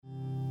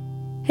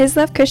His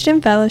Love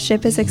Christian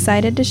Fellowship is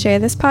excited to share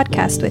this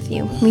podcast with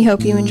you. We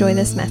hope you enjoy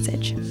this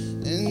message.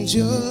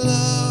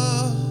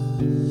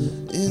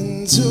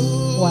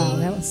 Wow,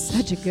 that was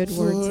such a good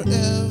word.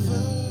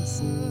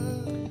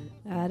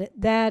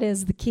 That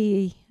is the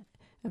key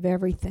of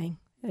everything.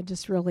 It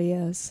just really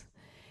is.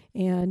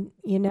 And,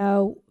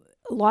 a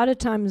lot of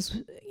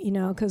times,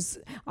 because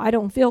I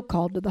don't feel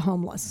called to the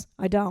homeless.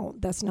 I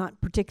don't. That's not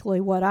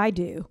particularly what I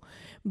do.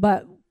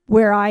 But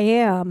where I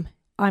am,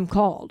 I'm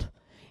called.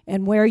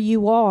 And where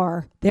you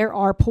are, there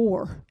are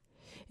poor.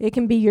 It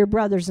can be your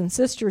brothers and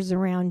sisters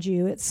around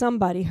you. It's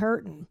somebody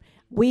hurting.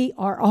 We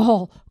are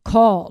all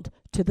called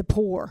to the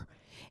poor.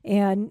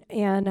 And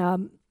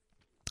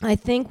I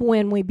think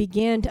when we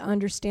begin to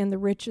understand the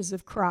riches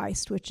of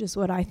Christ, which is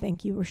what I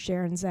think you were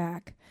sharing,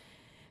 Zach,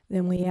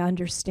 then we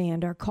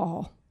understand our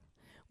call.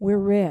 We're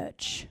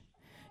rich.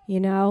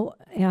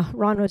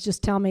 Ron was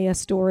just telling me a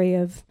story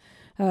of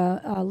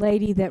a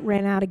lady that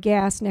ran out of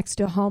gas next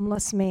to a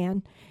homeless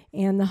man,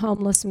 and the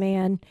homeless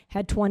man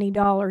had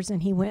 $20,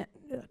 and he went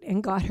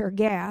and got her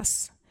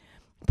gas,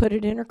 put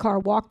it in her car,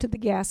 walked to the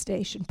gas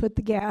station, put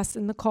the gas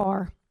in the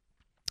car,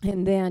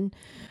 and then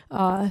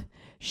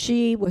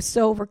she was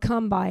so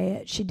overcome by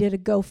it, she did a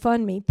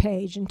GoFundMe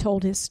page and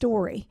told his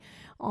story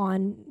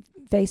on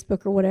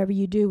Facebook or whatever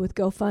you do with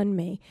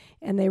GoFundMe,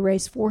 and they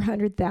raised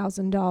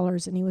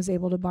 $400,000, and he was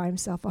able to buy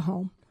himself a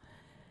home.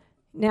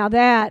 Now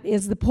that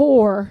is the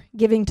poor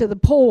giving to the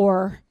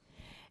poor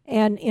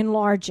and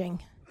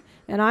enlarging.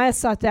 And I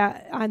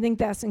think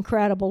that's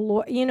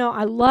incredible.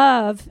 I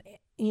love,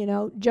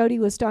 Jody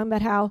was talking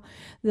about how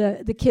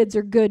the kids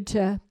are good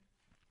to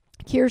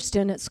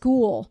Kirsten at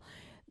school.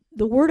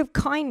 The word of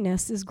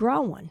kindness is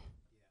growing.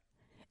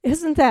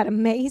 Isn't that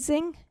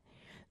amazing?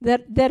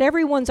 That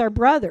everyone's our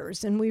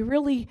brothers, and we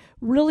really,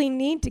 really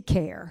need to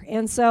care.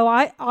 And so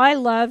I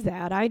love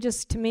that.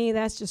 To me,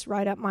 that's just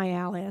right up my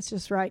alley. That's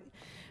just right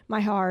my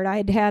heart.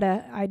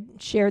 I'd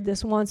shared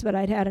this once, but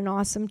I'd had an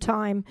awesome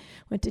time.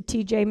 Went to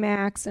TJ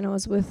Maxx, and I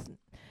was with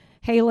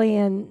Haley,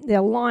 and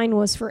the line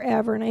was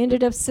forever. And I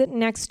ended up sitting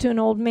next to an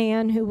old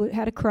man who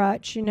had a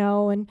crutch,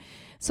 and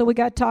so we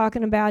got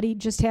talking about he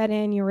just had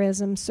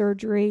aneurysm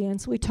surgery, and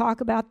so we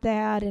talk about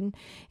that, and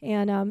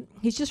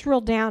he's just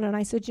real down. And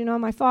I said,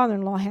 my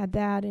father-in-law had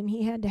that, and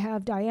he had to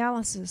have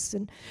dialysis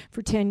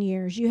for 10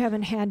 years. You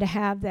haven't had to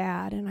have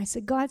that. And I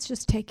said, God's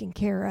just taking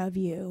care of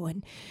you.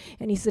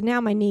 And he said,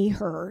 now my knee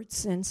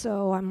hurts. And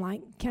so I'm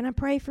like, can I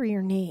pray for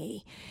your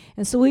knee?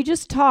 And so we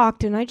just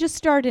talked, and I just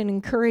started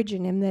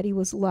encouraging him that he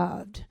was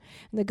loved,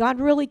 and that God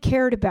really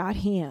cared about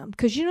him.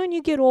 Because, when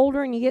you get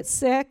older and you get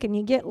sick and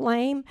you get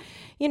lame,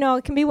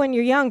 it can be when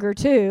you're younger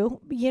too,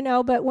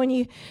 but when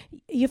you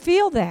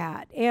feel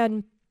that.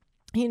 And,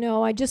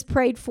 I just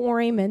prayed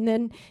for him. And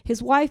then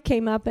his wife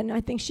came up, and I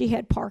think she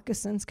had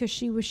Parkinson's because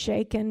she was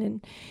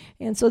shaken.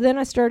 And so then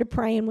I started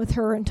praying with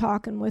her and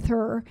talking with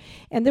her.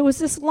 And there was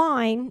this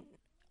line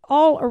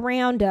all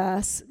around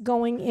us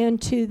going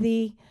into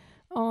the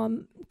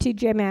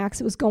TJ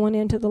Maxx. It was going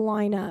into the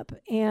lineup,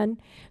 and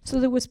so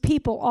there was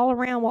people all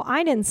around. Well,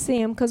 I didn't see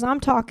them because I'm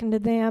talking to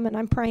them and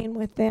I'm praying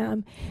with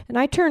them, and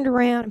I turned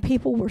around and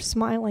people were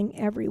smiling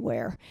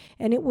everywhere,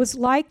 and it was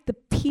like the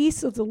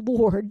peace of the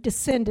Lord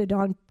descended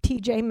on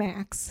TJ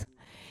Maxx.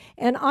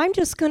 And I'm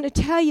just going to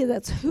tell you,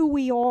 that's who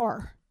we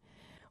are.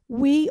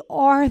 We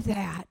are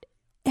that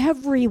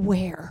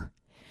everywhere.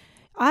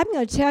 I'm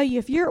going to tell you,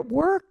 if you're at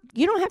work,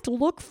 you don't have to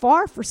look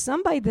far for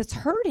somebody that's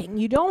hurting.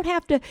 You don't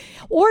have to,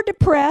 or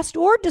depressed,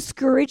 or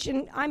discouraged.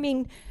 And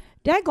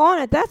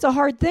daggone it, that's a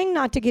hard thing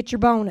not to get your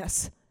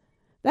bonus.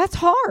 That's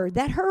hard.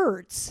 That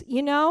hurts,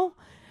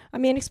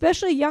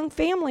 especially a young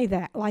family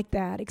like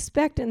that,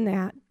 expecting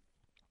that.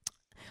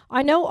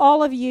 I know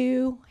all of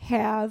you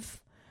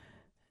have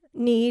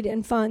need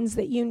and funds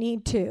that you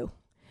need too.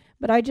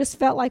 But I just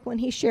felt like when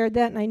he shared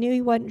that, and I knew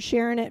he wasn't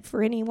sharing it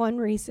for any one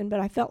reason, but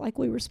I felt like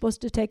we were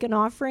supposed to take an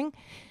offering.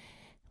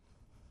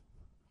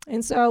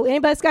 And so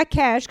anybody's got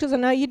cash, because I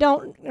know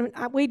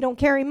we don't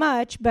carry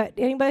much, but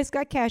anybody's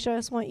got cash, I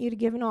just want you to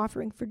give an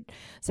offering for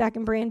Zach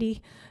and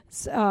Brandy.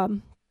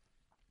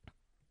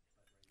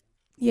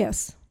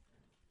 Yes.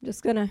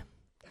 Just going to.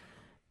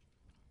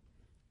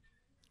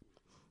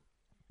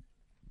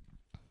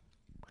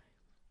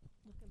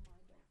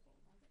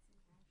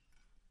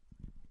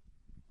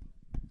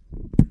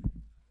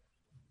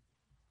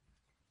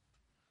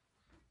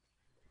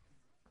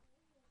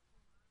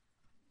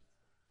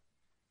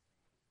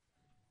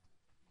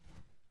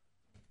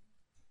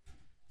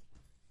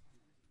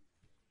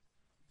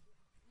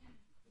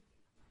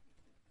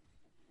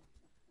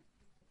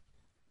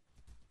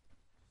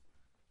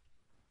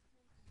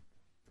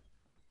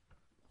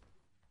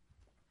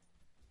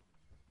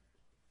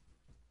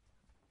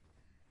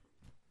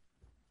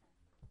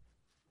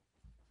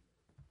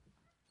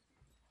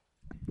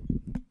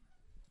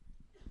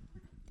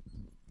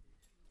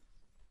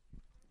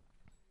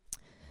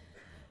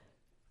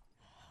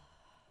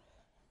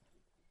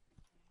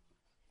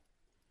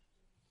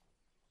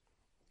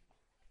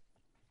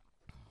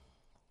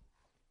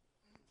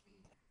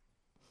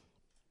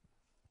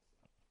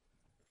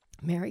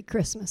 Merry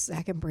Christmas,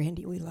 Zach and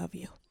Brandy. We love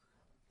you.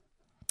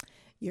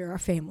 You're our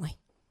family.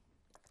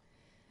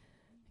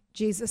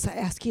 Jesus, I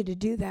ask you to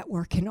do that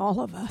work in all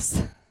of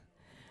us,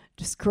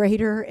 just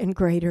greater and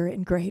greater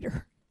and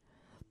greater.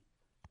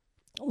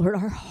 Lord,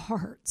 our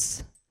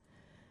hearts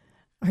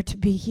are to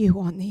be you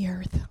on the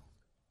earth.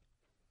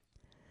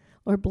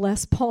 Lord,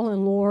 bless Paul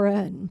and Laura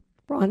and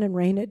Ron and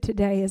Raina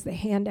today as they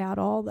hand out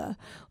all the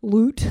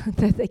loot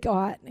that they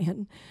got.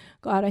 And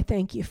God, I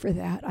thank you for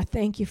that. I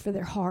thank you for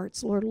their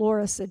hearts. Lord,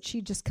 Laura said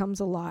she just comes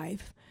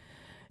alive,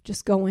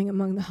 just going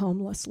among the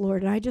homeless,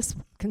 Lord. And I just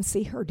can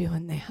see her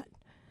doing that.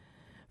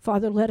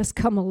 Father, let us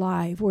come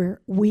alive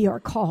where we are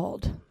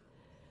called.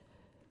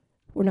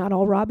 We're not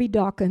all Robbie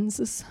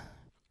Dawkinses.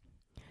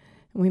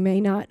 We may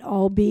not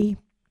all be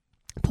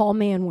Paul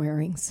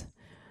Manwarings.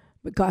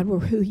 But God, we're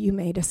who you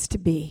made us to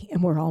be,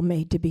 and we're all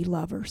made to be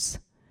lovers.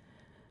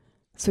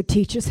 So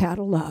teach us how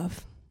to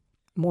love.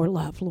 More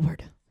love,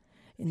 Lord,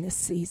 in this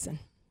season.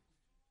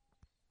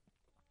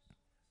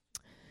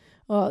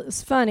 Well,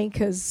 it's funny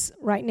because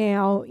right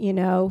now,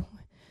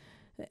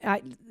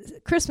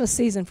 Christmas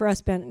season for us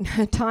has been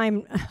a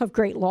time of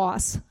great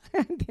loss.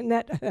 And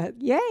that,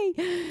 yay!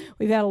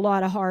 We've had a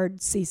lot of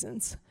hard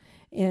seasons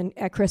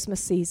at Christmas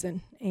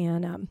season.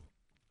 And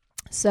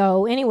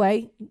so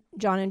anyway,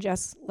 John and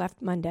Jess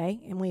left Monday,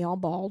 and we all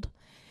bawled.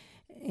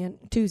 And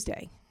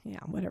Tuesday,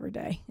 whatever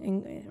day.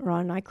 And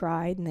Ron and I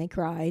cried, and they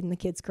cried, and the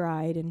kids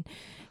cried, and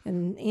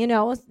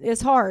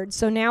it's hard.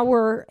 So now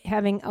we're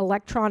having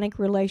electronic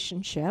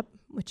relationship,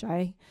 which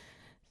I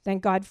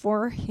thank God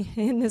for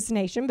in this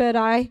nation. But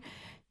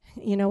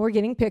we're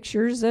getting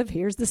pictures of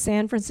here's the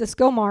San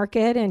Francisco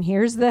market, and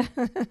here's the,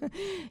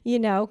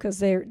 because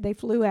they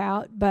flew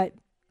out. But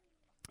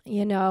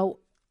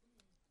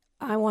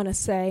I want to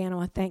say, and I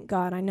want to thank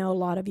God. I know a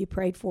lot of you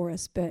prayed for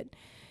us, but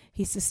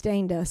he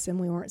sustained us, and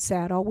we weren't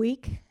sad all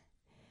week,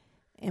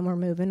 and we're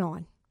moving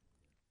on.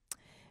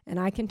 And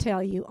I can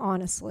tell you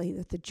honestly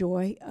that the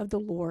joy of the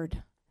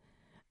Lord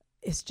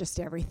is just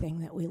everything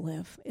that we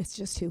live. It's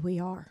just who we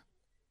are.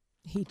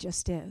 He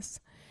just is.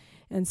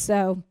 And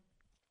so,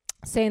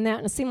 saying that,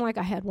 and it seemed like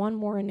I had one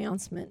more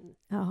announcement.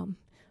 I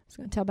was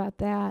going to tell about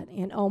that.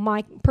 And,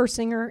 Mike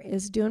Persinger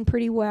is doing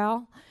pretty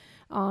well.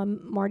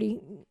 Marty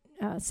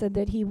said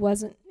that he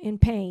wasn't in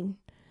pain.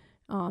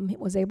 He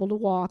was able to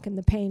walk, and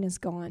the pain is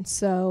gone.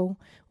 So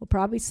we'll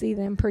probably see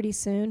them pretty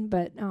soon,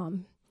 but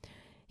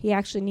he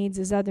actually needs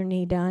his other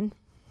knee done.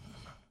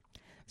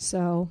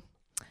 So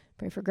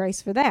pray for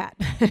grace for that.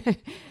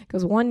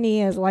 Because one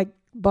knee is like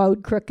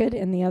bowed crooked,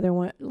 and the other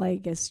one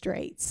leg is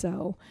straight.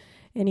 So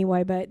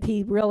anyway, but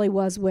he really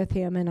was with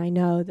him, and I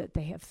know that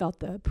they have felt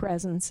the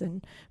presence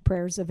and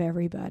prayers of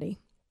everybody.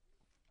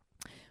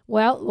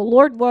 Well, the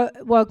Lord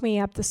woke me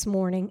up this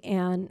morning,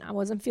 and I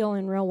wasn't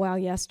feeling real well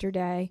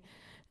yesterday,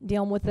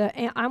 dealing with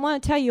and I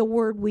want to tell you a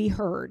word we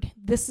heard.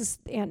 This is,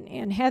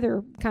 and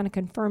Heather kind of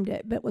confirmed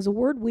it, but it was a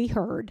word we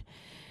heard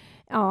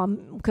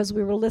because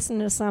we were listening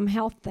to some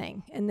health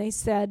thing, and they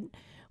said,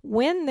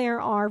 when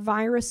there are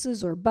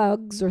viruses or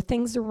bugs or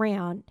things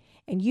around,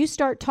 and you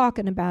start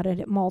talking about it,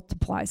 it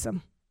multiplies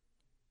them.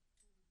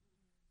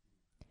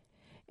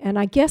 And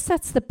I guess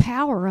that's the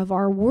power of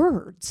our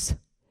words.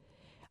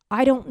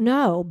 I don't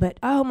know, but,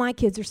 my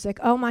kids are sick.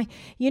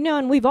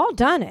 And we've all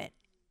done it.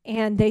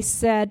 And they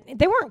said,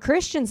 they weren't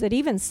Christians that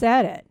even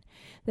said it.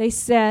 They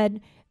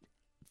said,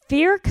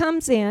 fear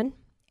comes in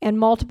and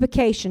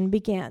multiplication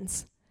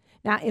begins.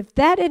 Now, if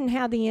that isn't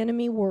how the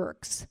enemy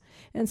works.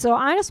 And so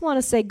I just want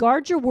to say,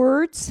 guard your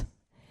words.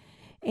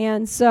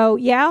 And so,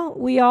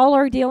 we all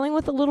are dealing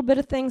with a little bit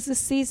of things this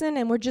season,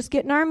 and we're just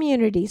getting our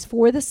immunities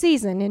for the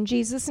season in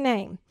Jesus'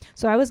 name.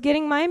 So I was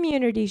getting my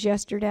immunities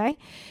yesterday,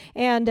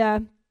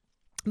 and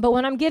but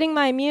when I'm getting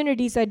my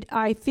immunities,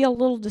 I feel a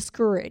little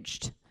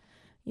discouraged.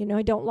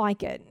 I don't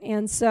like it.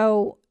 And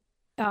so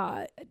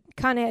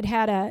kind of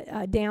had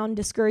a down,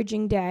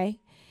 discouraging day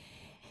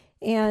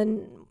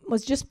and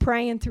was just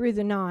praying through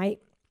the night.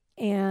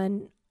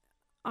 And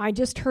I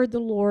just heard the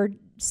Lord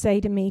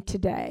say to me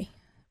today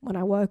when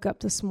I woke up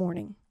this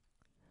morning,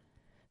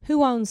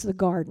 who owns the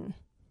garden?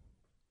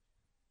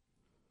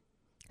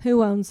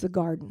 Who owns the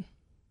garden?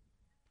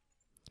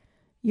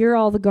 You're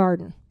all the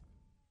garden.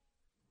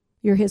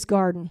 You're his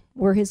garden.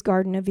 We're his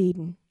Garden of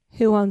Eden.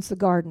 Who owns the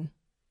garden?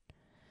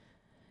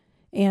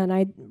 And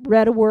I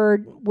read a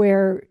word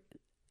where,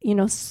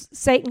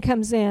 Satan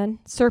comes in,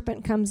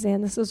 serpent comes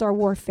in, this is our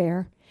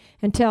warfare,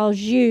 and tells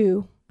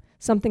you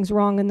something's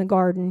wrong in the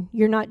garden.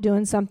 You're not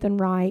doing something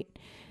right.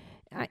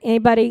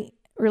 Anybody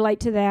relate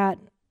to that?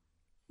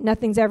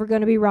 Nothing's ever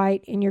going to be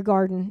right in your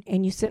garden,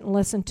 and you sit and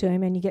listen to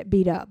him, and you get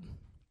beat up.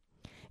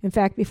 In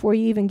fact, before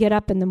you even get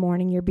up in the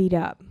morning, you're beat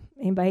up.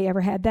 Anybody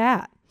ever had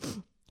that?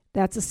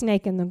 That's a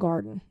snake in the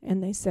garden.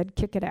 And they said,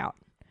 kick it out.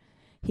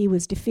 He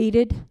was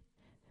defeated.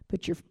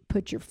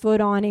 Put your foot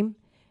on him.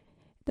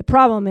 The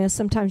problem is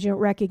sometimes you don't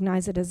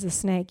recognize it as a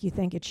snake. You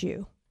think it's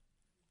you.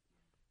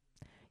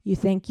 You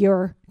think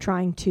you're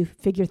trying to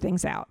figure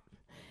things out.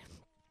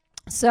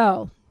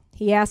 So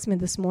he asked me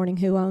this morning,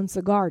 who owns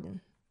the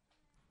garden?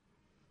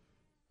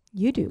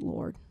 You do,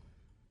 Lord.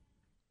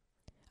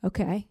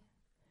 Okay?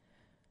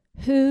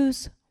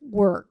 Whose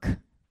work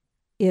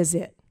is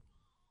it?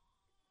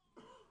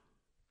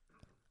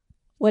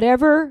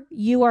 Whatever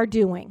you are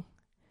doing,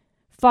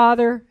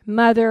 father,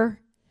 mother,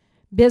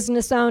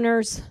 business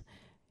owners,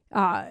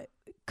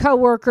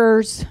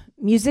 co-workers,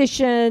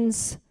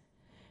 musicians,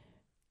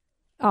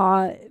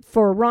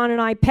 for Ron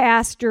and I,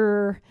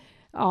 pastor,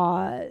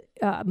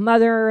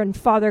 mother and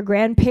father,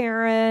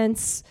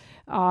 grandparents,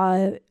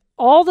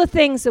 all the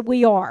things that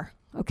we are,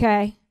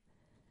 okay?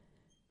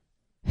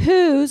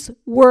 Whose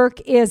work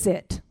is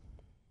it?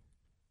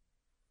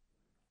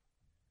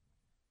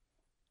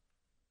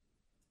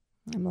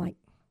 I'm like,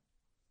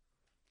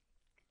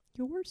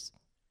 yours?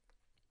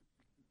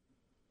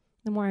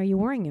 Then why are you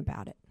worrying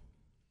about it?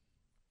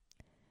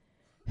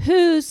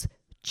 Whose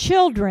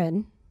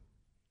children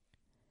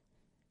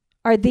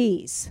are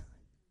these?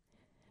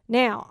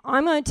 Now,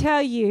 I'm going to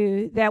tell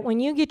you that when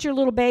you get your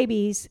little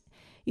babies,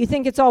 you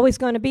think it's always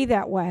going to be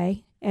that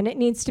way, and it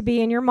needs to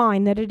be in your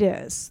mind that it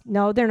is.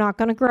 No, they're not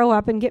going to grow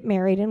up and get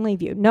married and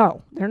leave you.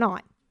 No, they're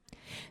not.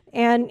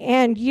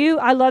 And you,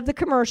 I love the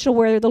commercial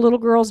where the little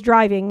girl's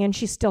driving and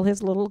she's still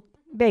his little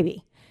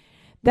baby.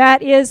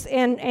 That is,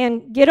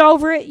 and get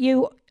over it,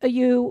 you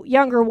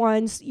younger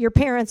ones, your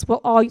parents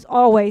will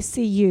always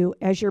see you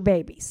as your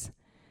babies.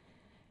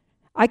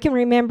 I can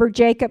remember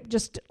Jacob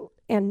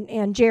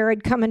and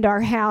Jared coming to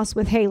our house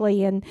with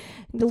Haley and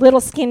the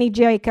little skinny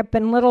Jacob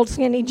and little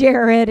skinny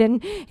Jared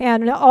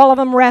and all of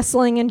them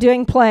wrestling and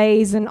doing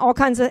plays and all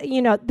kinds of,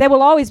 they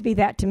will always be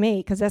that to me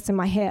because that's in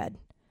my head.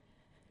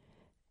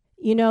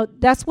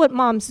 That's what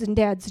moms and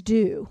dads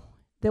do.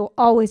 They'll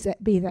always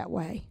be that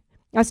way.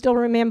 I still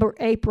remember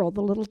April,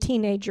 the little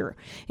teenager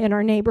in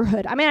our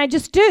neighborhood. I mean, I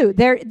just do.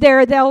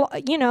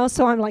 They'll,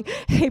 so I'm like,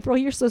 April,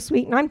 you're so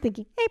sweet. And I'm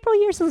thinking,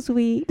 April, you're so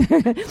sweet.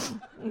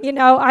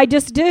 I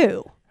just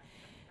do.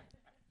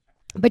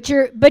 But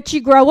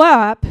you grow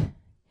up,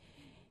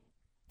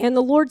 and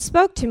the Lord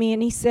spoke to me,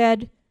 and he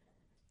said,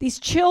 these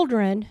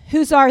children,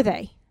 whose are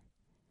they?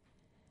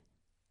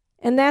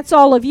 And that's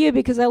all of you,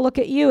 because I look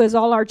at you as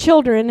all our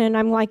children, and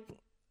I'm like,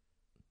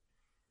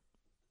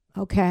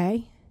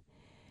 okay.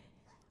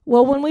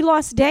 Well, when we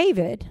lost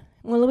David,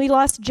 when we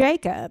lost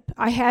Jacob,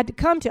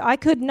 I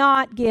could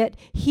not get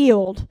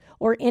healed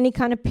or any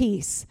kind of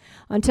peace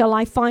until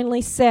I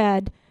finally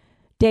said,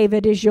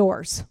 David is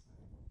yours.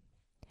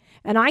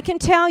 And I can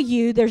tell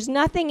you there's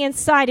nothing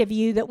inside of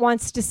you that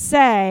wants to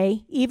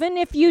say, even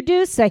if you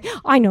do say,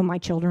 I know my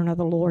children are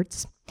the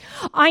Lord's.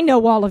 I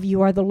know all of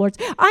you are the Lord's.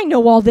 I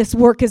know all this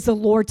work is the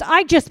Lord's.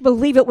 I just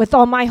believe it with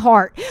all my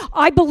heart.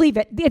 I believe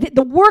it.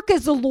 The work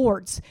is the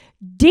Lord's.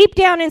 Deep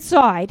down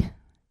inside,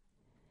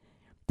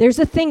 there's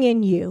a thing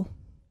in you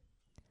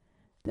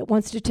that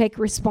wants to take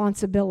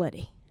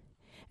responsibility.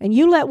 And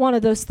you let one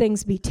of those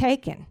things be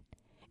taken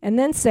and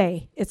then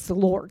say, it's the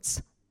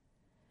Lord's.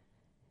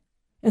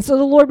 And so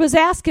the Lord was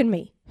asking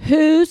me,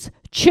 whose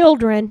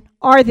children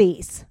are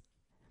these?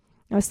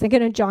 I was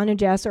thinking of John and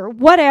Jess or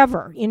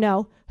whatever,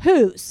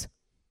 whose?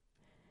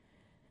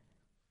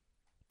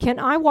 Can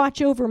I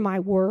watch over my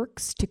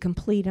works to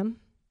complete them?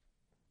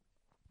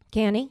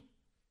 Can he?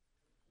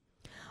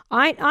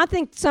 I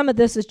think some of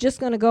this is just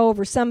going to go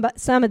over some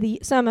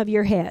of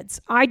your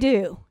heads. I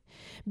do.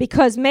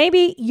 Because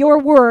maybe your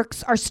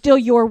works are still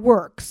your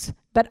works.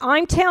 But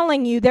I'm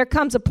telling you, there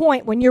comes a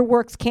point when your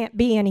works can't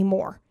be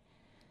anymore.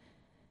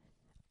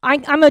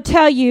 I'm going to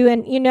tell you,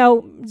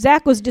 and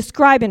Zach was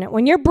describing it.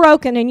 When you're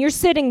broken and you're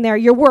sitting there,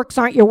 your works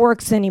aren't your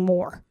works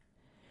anymore.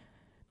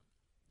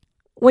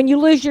 When you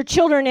lose your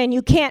children and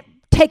you can't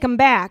take them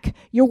back,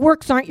 your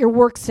works aren't your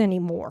works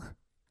anymore.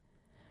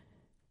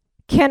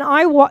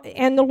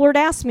 And the Lord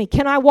asked me,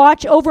 can I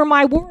watch over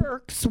my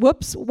works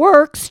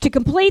to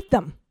complete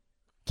them?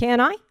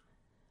 Can I?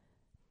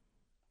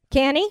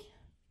 Can he?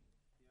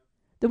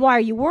 Then why are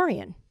you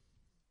worrying?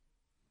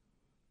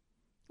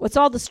 What's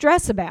all the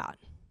stress about?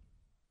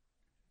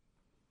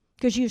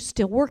 Because you're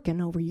still working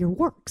over your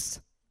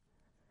works.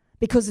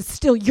 Because it's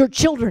still your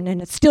children,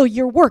 and it's still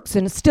your works,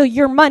 and it's still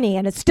your money,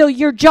 and it's still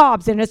your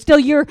jobs, and it's still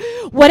your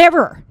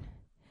whatever.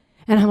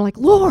 And I'm like,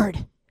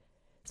 Lord,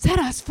 set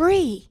us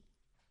free.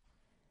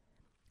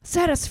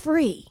 Set us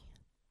free.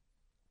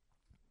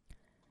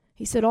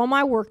 He said, all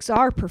my works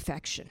are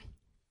perfection.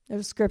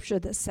 There's a scripture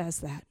that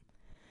says that.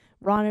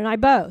 Ron and I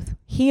both.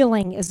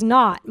 Healing is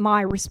not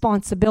my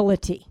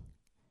responsibility.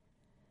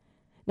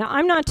 Now,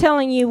 I'm not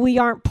telling you we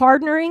aren't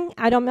partnering.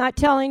 I'm not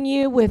telling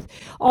you with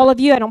all of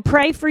you, I don't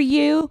pray for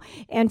you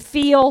and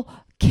feel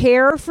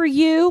care for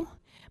you.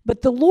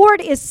 But the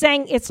Lord is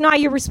saying it's not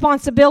your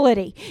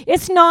responsibility.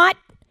 It's not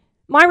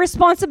my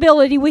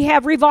responsibility. We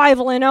have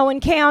revival in Owen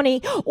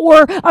County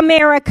or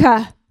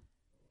America.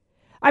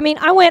 I mean,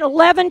 I went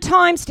 11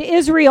 times to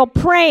Israel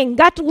praying,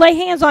 got to lay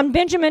hands on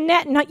Benjamin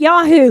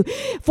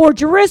Netanyahu for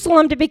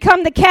Jerusalem to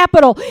become the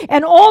capital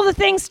and all the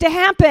things to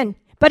happen.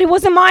 But it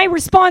wasn't my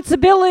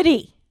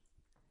responsibility.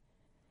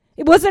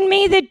 It wasn't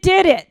me that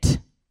did it.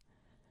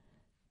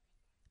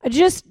 I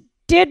just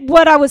did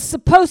what I was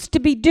supposed to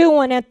be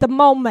doing at the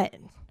moment.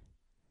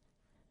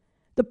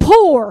 The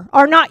poor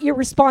are not your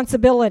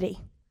responsibility.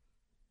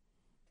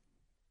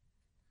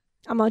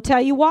 I'm going to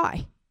tell you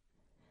why.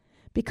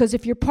 Because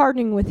if you're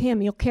partnering with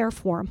him, you'll care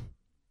for him.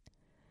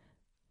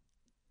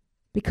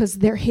 Because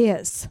they're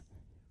his.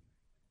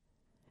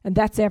 And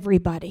that's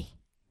everybody.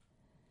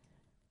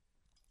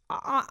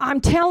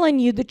 I'm telling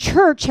you, the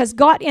church has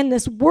got in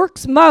this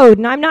works mode,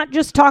 and I'm not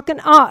just talking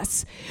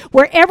us,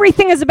 where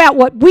everything is about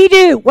what we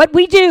do, what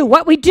we do,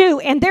 what we do,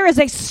 and there is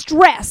a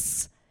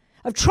stress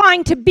of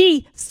trying to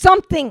be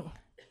something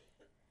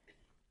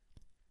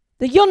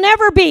that you'll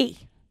never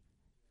be.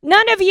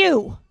 None of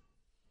you.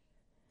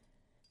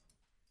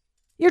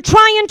 You're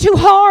trying too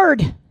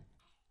hard.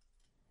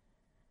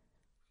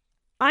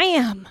 I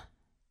am.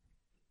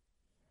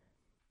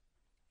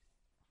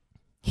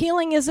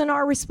 Healing isn't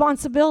our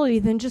responsibility,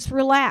 then just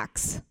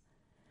relax.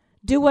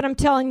 Do what I'm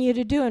telling you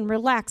to do and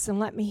relax and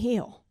let me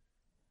heal.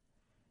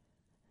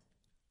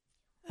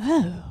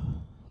 Oh,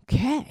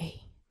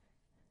 okay.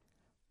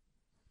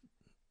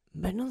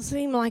 But it doesn't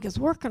seem like it's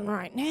working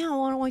right now.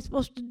 What are we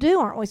supposed to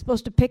do? Aren't we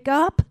supposed to pick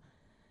up?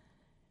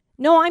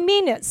 No, I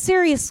mean it,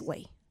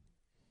 seriously.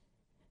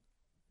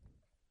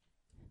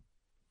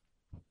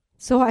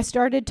 So I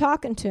started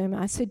talking to him.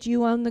 I said,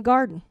 you own the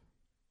garden.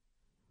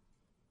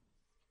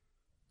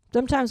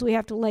 Sometimes we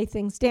have to lay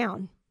things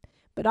down.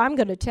 But I'm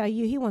going to tell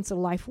you, he wants a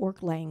life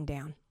work laying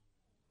down.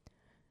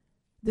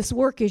 This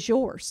work is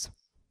yours.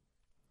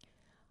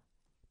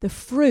 The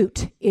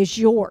fruit is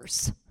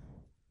yours.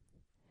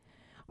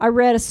 I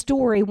read a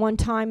story one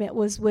time. It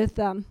was with,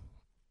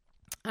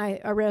 I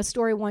read a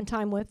story one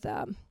time with,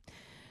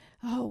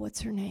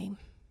 what's her name?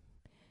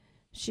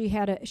 She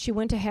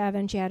went to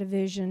heaven. She had a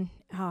vision.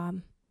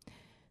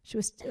 She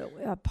was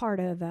a part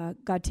of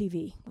God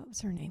TV. What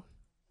was her name?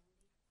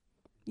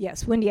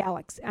 Yes, Wendy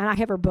Alex. And I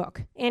have her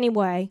book.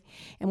 Anyway,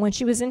 and when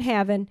she was in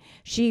heaven,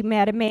 she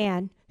met a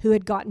man who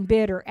had gotten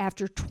bitter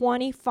after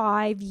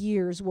 25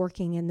 years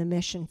working in the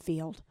mission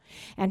field.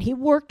 And he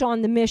worked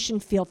on the mission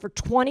field for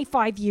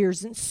 25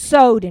 years and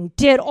sowed and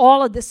did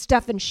all of this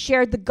stuff and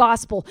shared the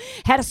gospel,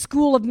 had a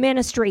school of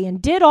ministry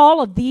and did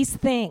all of these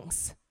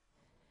things.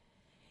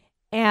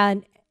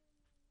 And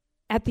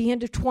at the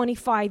end of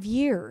 25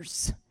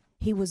 years,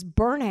 he was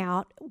burnt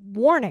out,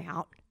 worn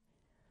out,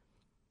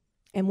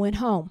 and went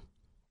home.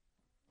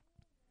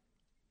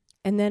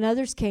 And then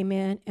others came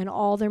in, and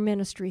all their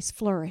ministries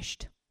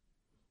flourished.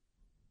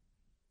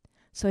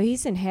 So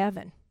he's in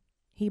heaven.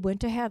 He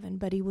went to heaven,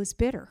 but he was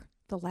bitter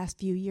the last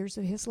few years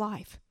of his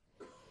life.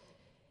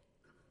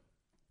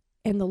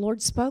 And the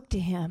Lord spoke to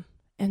him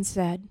and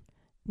said,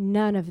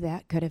 none of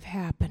that could have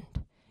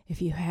happened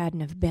if you hadn't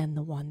have been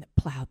the one that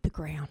plowed the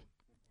ground.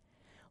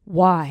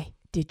 Why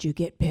did you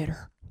get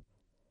bitter?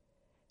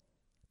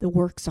 The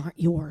works aren't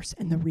yours,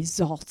 and the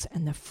results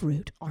and the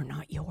fruit are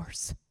not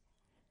yours.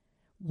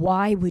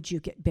 Why would you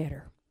get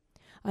bitter?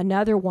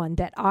 Another one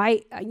that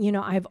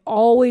I've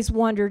always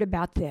wondered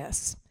about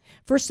this.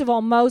 First of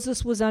all,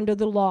 Moses was under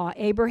the law.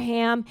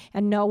 Abraham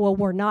and Noah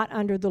were not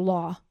under the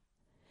law.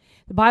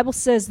 The Bible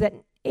says that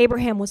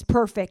Abraham was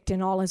perfect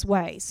in all his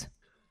ways.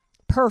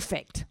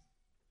 Perfect.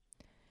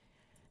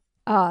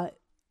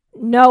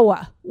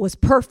 Noah was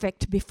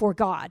perfect before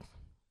God.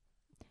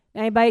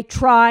 Anybody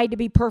tried to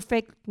be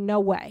perfect? No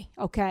way.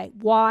 Okay.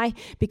 Why?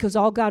 Because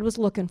all God was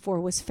looking for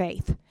was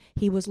faith.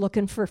 He was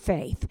looking for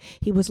faith.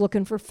 He was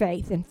looking for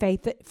faith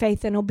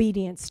and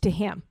obedience to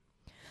him.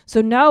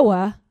 So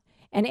Noah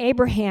and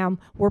Abraham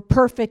were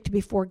perfect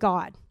before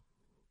God.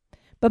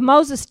 But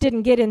Moses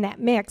didn't get in that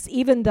mix,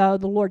 even though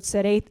the Lord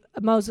said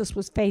Moses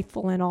was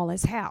faithful in all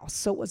his house.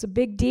 So it was a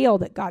big deal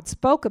that God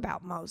spoke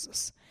about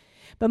Moses.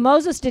 But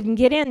Moses didn't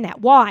get in that.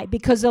 Why?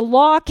 Because the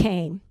law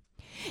came.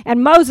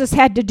 And Moses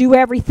had to do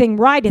everything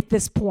right at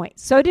this point.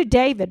 So did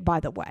David, by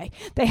the way.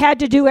 They had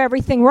to do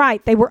everything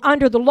right. They were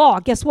under the law.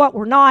 Guess what?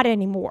 We're not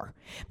anymore.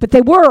 But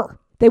they were.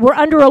 They were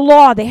under a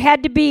law. They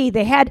had to be.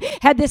 They had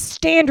this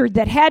standard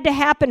that had to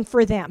happen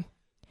for them.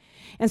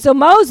 And so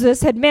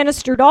Moses had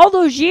ministered all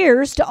those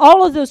years to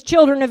all of those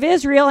children of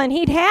Israel, and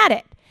he'd had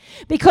it.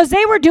 Because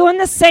they were doing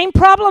the same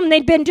problem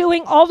they'd been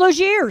doing all those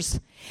years.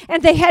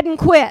 And they hadn't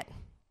quit.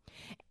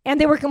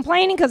 And they were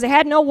complaining because they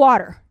had no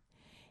water.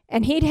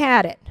 And he'd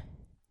had it.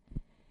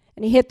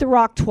 And he hit the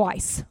rock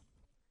twice.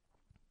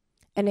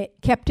 And it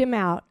kept him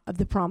out of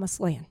the promised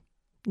land.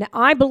 Now,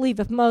 I believe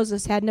if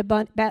Moses hadn't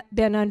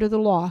been under the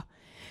law,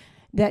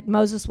 that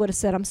Moses would have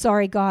said, I'm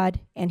sorry,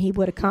 God, and he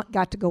would have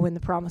got to go in the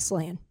promised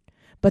land.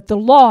 But the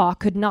law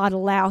could not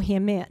allow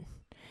him in.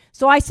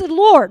 So I said,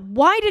 Lord,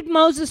 why did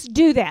Moses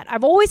do that?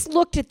 I've always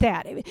looked at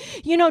that.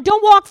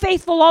 Don't walk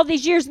faithful all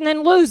these years and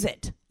then lose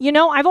it.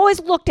 I've always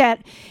looked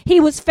at he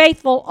was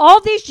faithful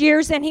all these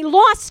years and he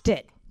lost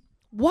it.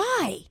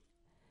 Why?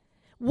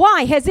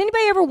 Why? Has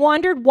anybody ever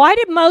wondered, why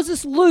did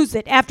Moses lose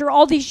it after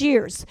all these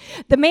years?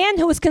 The man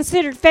who was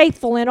considered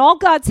faithful in all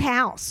God's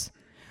house,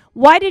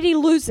 why did he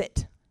lose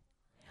it?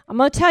 I'm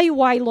going to tell you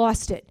why he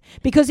lost it.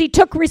 Because he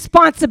took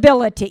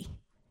responsibility.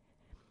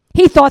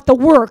 He thought the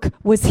work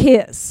was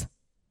his.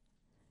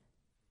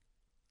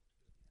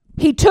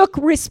 He took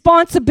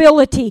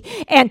responsibility,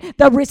 and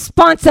the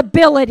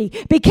responsibility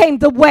became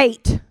the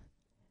weight.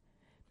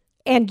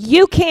 And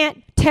you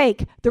can't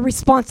take the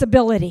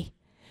responsibility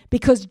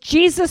because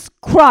Jesus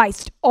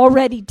Christ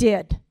already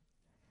did.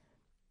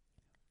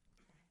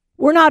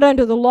 We're not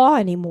under the law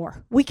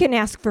anymore. We can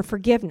ask for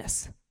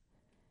forgiveness.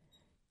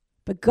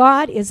 But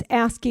God is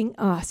asking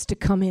us to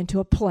come into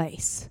a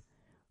place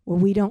where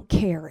we don't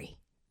carry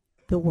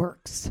the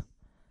works.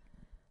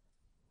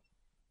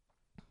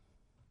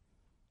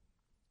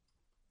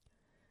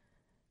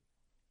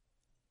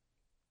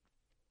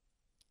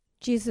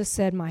 Jesus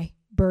said, my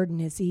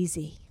burden is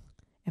easy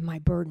and my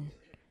burden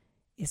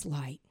is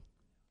light.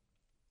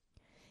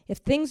 If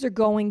things are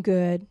going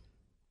good,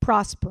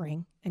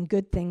 prospering, and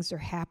good things are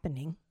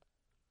happening,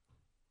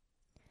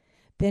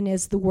 then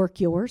is the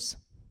work yours?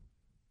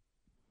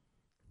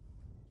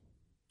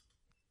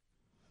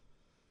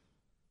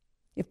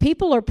 If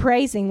people are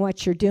praising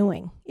what you're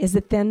doing, is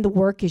it then the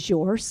work is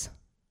yours?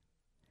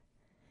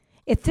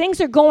 If things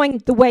are going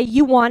the way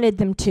you wanted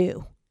them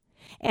to,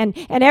 and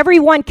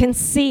everyone can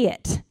see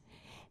it,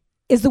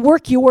 is the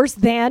work yours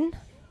then?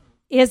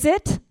 Is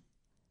it?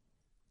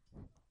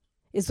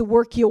 Is the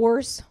work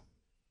yours?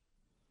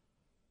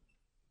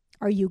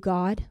 Are you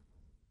God?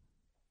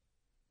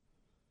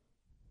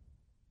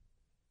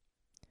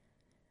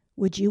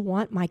 Would you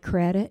want my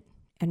credit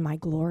and my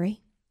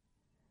glory?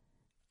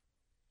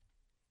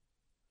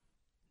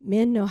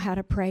 Men know how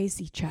to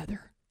praise each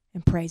other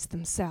and praise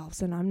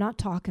themselves, and I'm not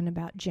talking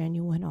about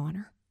genuine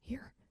honor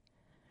here.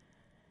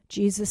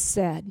 Jesus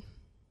said,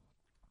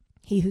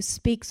 he who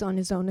speaks on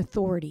his own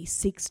authority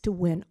seeks to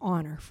win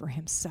honor for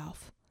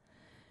himself.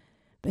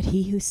 But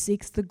he who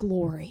seeks the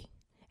glory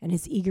and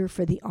is eager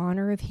for the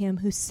honor of him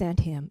who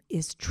sent him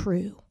is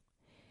true,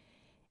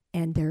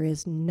 and there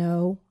is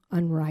no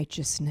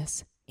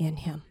unrighteousness in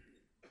him.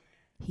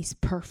 He's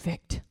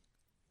perfect.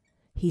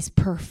 He's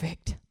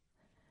perfect.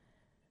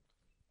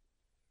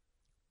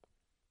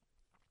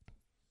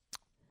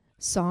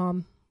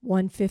 Psalm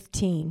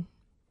 115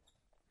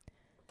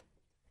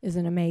 is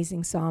an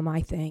amazing psalm,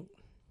 I think.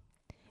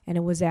 And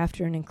it was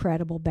after an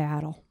incredible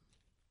battle.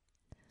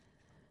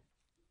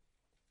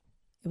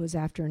 It was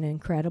after an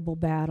incredible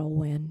battle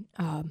when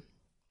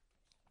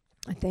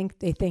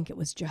they think it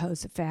was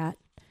Jehoshaphat,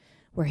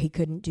 where he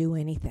couldn't do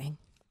anything.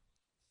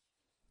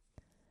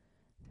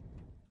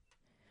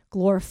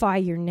 Glorify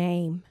your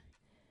name.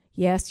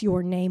 Yes,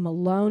 your name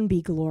alone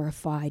be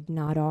glorified,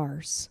 not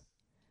ours.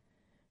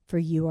 For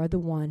you are the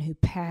one who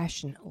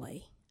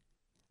passionately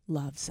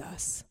loves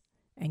us,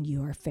 and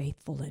you are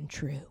faithful and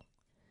true.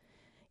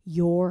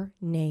 Your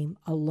name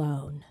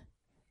alone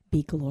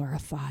be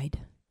glorified.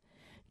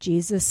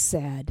 Jesus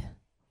said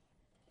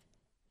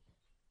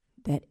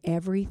that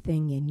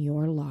everything in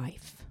your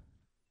life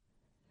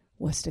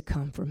was to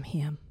come from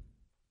him.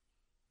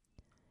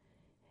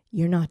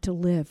 You're not to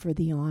live for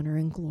the honor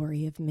and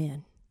glory of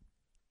men.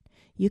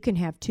 You can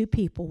have two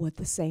people with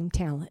the same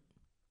talent,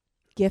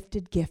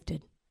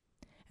 gifted,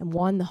 and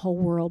one the whole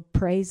world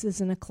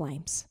praises and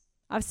acclaims.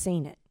 I've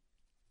seen it.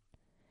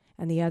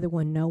 And the other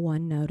one no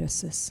one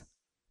notices.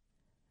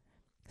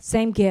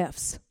 Same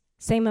gifts,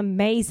 same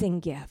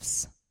amazing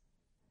gifts.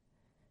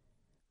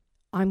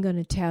 I'm going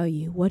to tell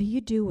you, what do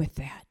you do with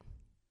that?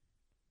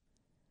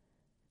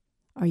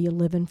 Are you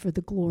living for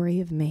the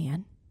glory of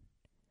man,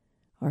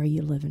 or are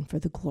you living for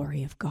the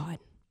glory of God?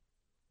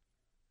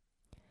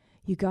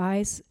 You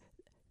guys,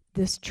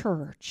 this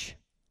church,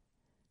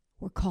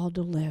 we're called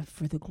to live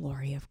for the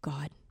glory of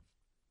God.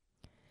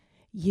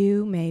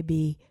 You may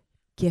be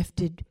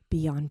gifted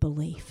beyond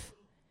belief,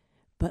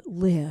 but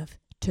live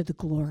to the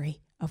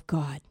glory of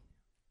God.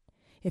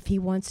 If he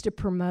wants to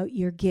promote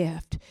your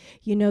gift,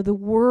 you know, the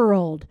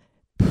world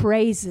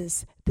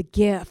praises the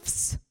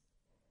gifts.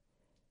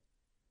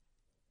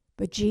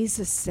 But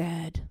Jesus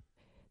said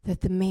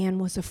that the man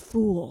was a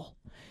fool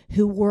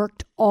who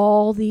worked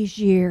all these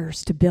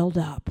years to build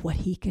up what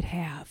he could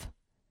have.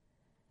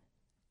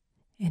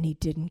 And he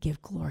didn't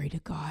give glory to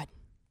God.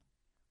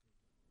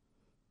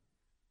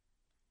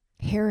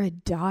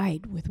 Herod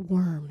died with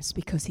worms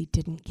because he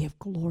didn't give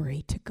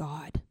glory to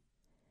God.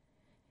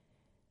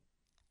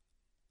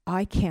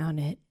 I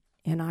count it,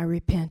 and I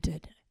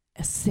repented,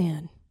 a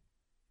sin.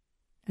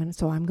 And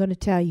so I'm going to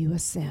tell you a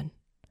sin.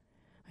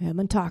 I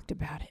haven't talked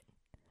about it.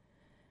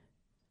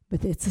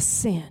 But it's a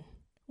sin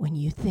when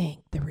you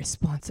think the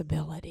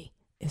responsibility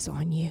is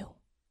on you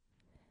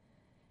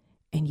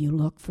and you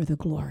look for the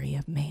glory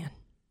of man.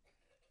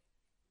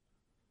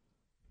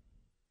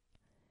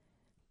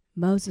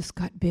 Moses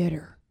got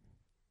bitter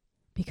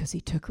because he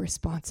took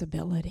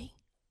responsibility.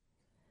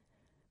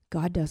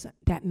 God doesn't.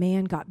 That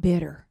man got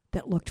bitter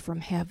that looked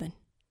from heaven.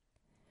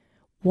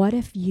 What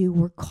if you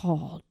were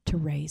called to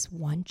raise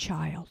one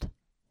child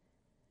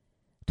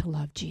to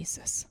love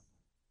Jesus?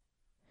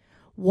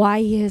 Why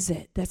is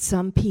it that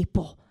some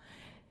people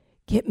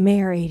get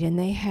married and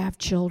they have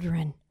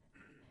children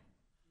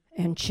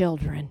and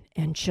children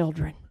and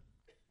children,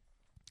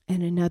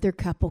 and another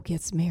couple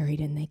gets married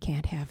and they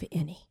can't have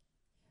any?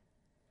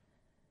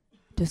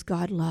 Does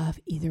God love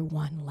either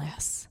one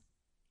less?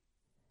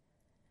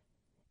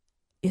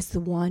 Is the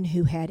one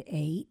who had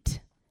 8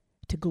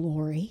 to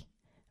glory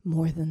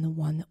more than the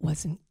one that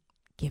wasn't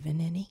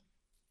given any?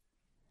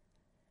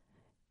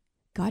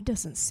 God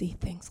doesn't see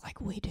things like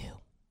we do.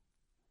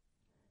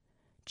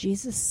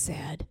 Jesus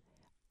said,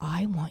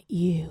 I want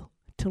you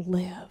to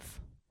live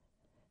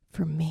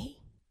for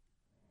me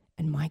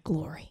and my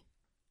glory.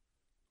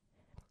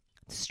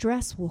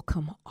 Stress will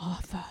come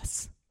off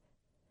us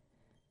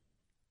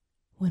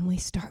when we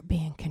start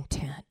being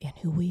content in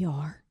who we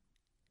are,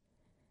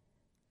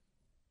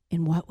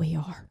 in what we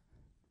are.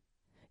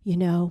 You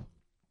know,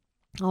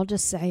 I'll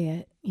just say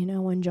it, you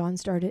know, when John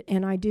started,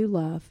 and I do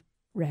love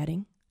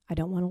Redding. I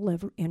don't want to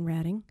live in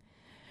Redding.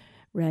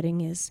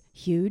 Redding is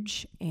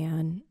huge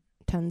and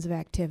tons of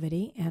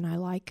activity, and I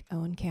like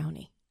Owen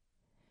County.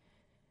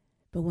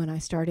 But when I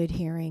started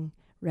hearing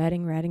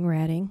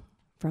Redding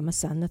from a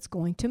son that's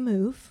going to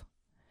move,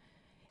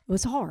 it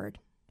was hard.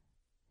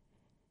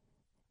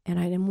 And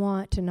I didn't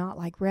want to not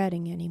like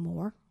Redding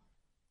anymore.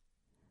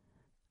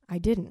 I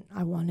didn't.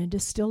 I wanted to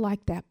still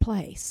like that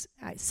place.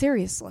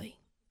 Seriously.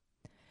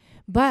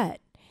 But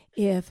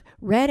if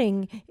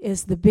Redding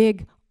is the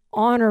big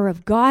honor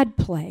of God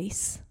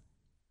place,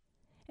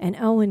 and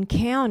Owen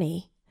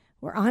County,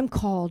 where I'm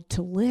called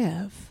to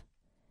live,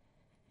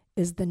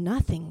 is the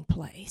nothing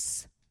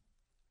place,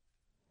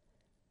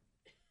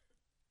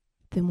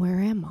 then where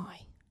am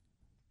I?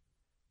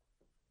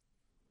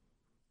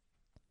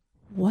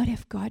 What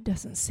if God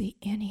doesn't see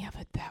any of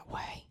it that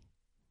way?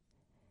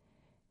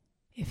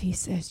 If he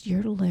says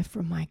you're to live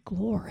for my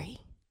glory,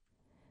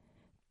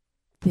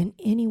 then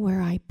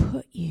anywhere I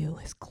put you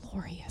is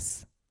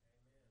glorious.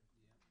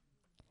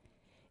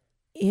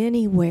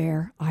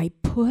 Anywhere I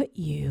put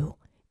you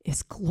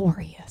is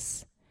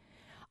glorious.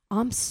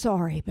 I'm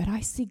sorry, but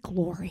I see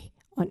glory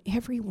on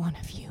every one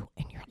of you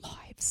in your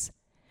lives.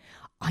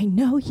 I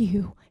know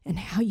you and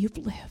how you've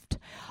lived.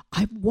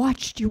 I've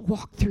watched you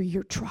walk through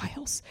your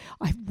trials.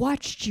 I've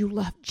watched you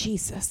love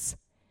Jesus,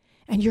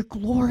 and you're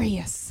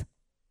glorious.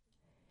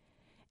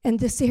 And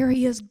this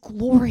area is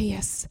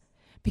glorious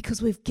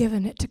because we've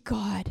given it to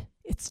God.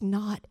 It's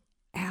not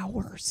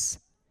ours.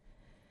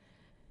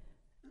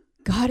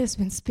 God has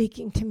been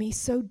speaking to me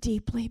so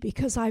deeply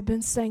because I've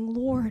been saying,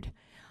 Lord,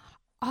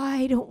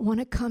 I don't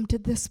want to come to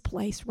this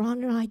place,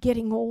 Ron and I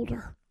getting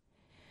older,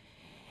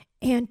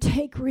 and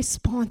take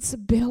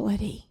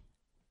responsibility.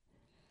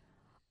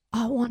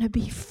 I want to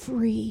be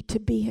free to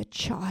be a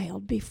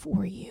child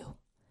before you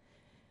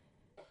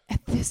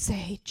at this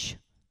age.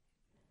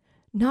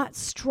 Not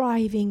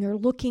striving or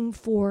looking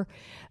for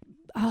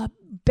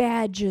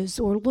badges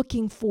or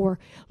looking for,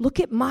 look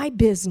at my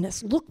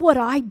business, look what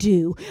I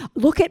do,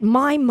 look at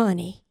my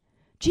money.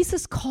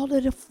 Jesus called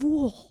it a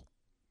fool.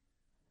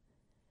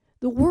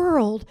 The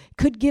world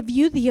could give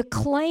you the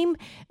acclaim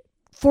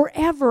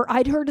forever.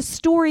 I'd heard a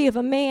story of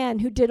a man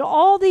who did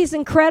all these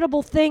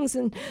incredible things,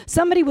 and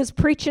somebody was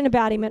preaching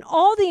about him and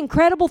all the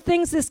incredible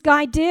things this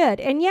guy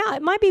did. And yeah,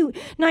 it might be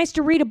nice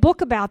to read a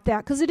book about that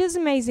because it is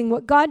amazing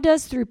what God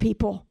does through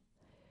people.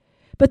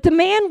 But the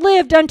man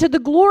lived unto the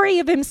glory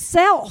of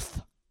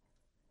himself.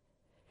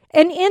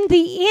 And in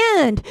the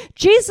end,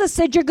 Jesus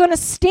said, you're going to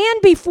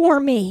stand before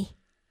me.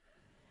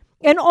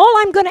 And all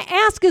I'm going to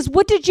ask is,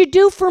 what did you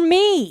do for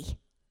me?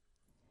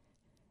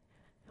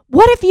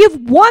 What if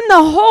you've won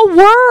the whole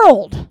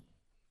world?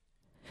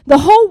 The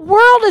whole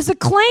world is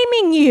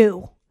acclaiming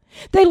you.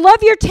 They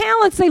love your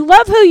talents. They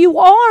love who you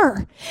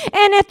are.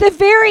 And at the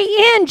very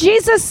end,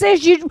 Jesus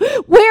says,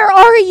 where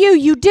are you?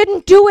 You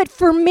didn't do it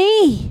for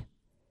me.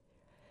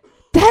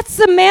 That's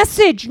the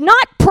message,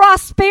 not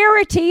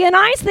prosperity. And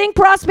I think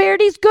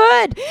prosperity is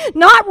good.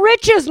 Not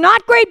riches,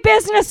 not great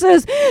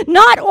businesses,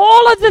 not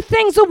all of the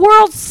things the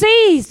world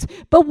sees.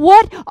 But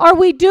what are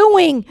we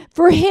doing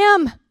for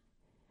him?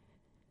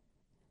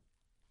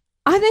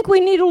 I think we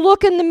need to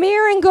look in the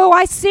mirror and go,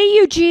 I see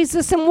you,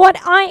 Jesus, and what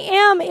I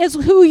am is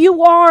who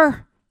you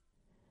are.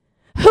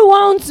 Who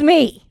owns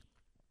me?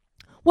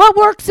 What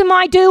works am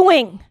I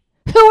doing?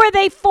 Who are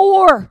they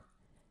for?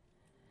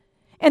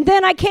 And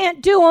then I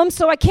can't do them,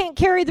 so I can't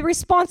carry the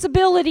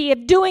responsibility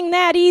of doing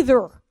that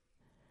either.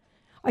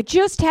 I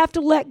just have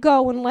to let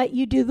go and let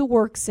you do the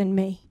works in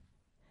me.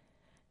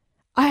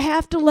 I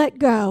have to let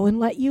go and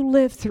let you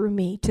live through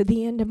me to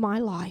the end of my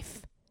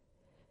life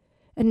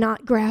and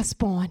not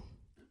grasp on.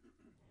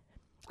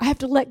 I have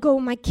to let go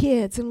of my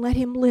kids and let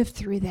him live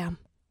through them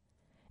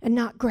and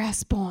not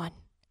grasp on.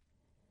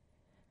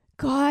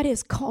 God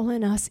is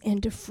calling us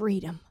into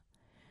freedom.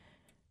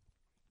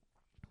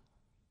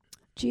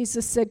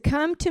 Jesus said,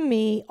 come to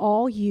me,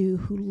 all you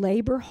who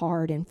labor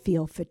hard and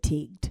feel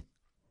fatigued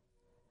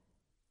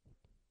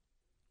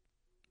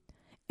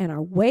and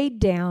are weighed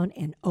down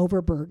and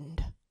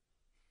overburdened.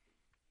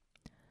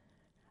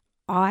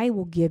 I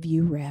will give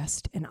you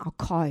rest, and I'll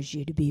cause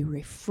you to be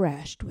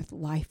refreshed with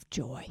life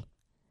joy.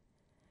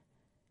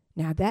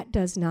 Now, that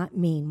does not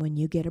mean when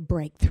you get a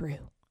breakthrough.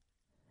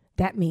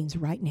 That means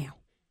right now.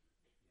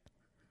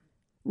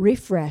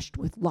 Refreshed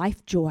with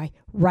life joy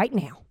right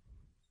now.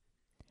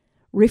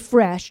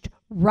 Refreshed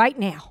right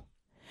now.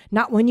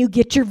 Not when you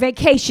get your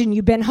vacation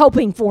you've been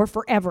hoping for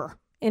forever.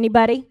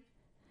 Anybody?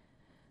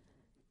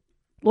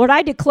 Lord,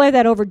 I declare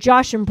that over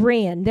Josh and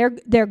Brian.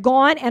 They're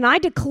gone, and I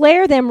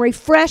declare them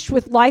refreshed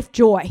with life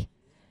joy.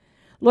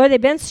 Lord,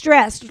 they've been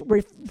stressed.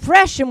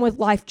 Refresh them with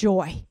life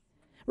joy.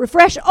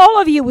 Refresh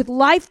all of you with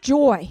life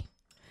joy.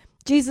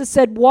 Jesus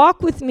said,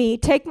 walk with me,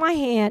 take my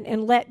hand,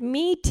 and let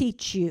me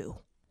teach you.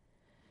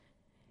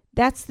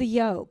 That's the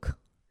yoke.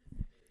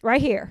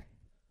 Right here.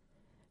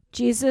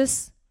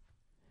 Jesus,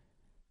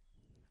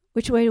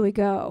 which way do we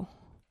go?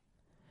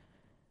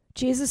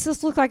 Jesus,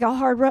 this looks like a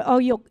hard road. Oh,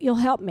 you'll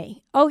help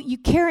me. Oh, you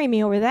carry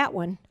me over that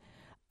one.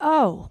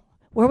 Oh,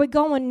 where are we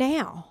going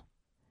now?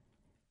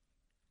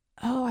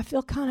 Oh, I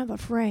feel kind of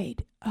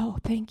afraid. Oh,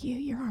 thank you.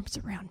 Your arm's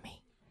around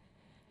me.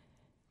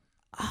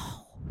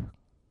 Oh,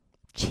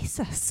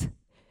 Jesus,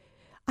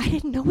 I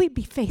didn't know we'd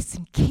be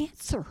facing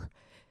cancer.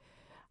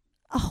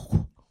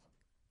 Oh,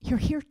 you're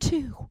here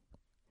too.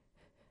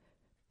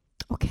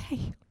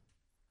 Okay.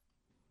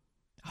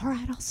 All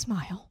right, I'll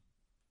smile.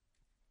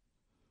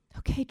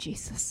 Okay,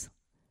 Jesus.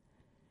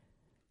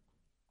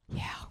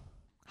 Yeah,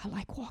 I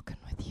like walking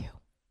with you.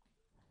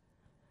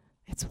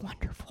 It's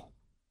wonderful.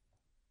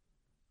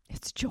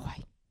 It's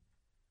joy.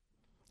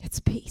 It's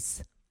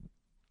peace.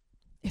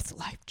 It's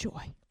life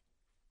joy.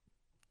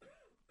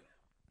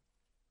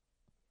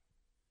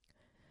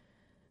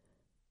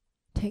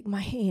 Take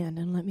my hand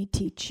and let me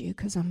teach you,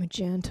 because I'm a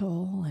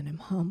gentle and I'm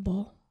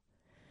humble.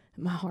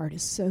 And my heart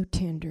is so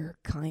tender,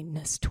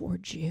 kindness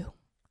towards you.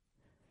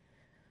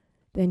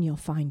 Then you'll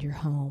find your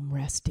home,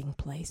 resting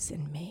place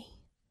in me.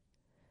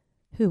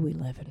 Who we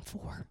living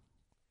for?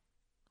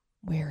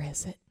 Where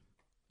is it?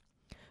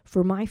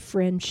 For my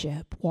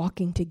friendship,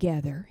 walking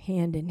together,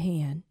 hand in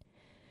hand,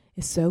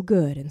 is so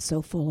good and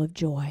so full of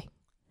joy,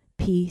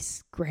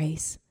 peace,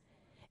 grace,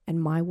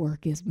 and my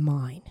work is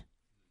mine.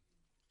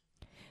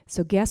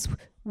 So guess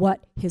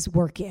what his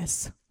work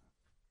is?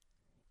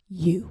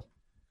 You.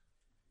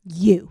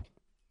 You.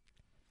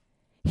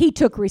 He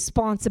took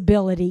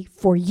responsibility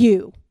for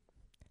you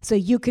so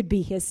you could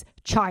be his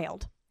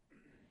child.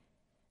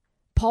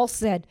 Paul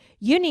said,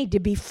 you need to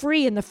be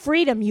free in the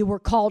freedom you were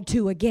called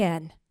to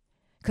again,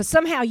 because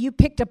somehow you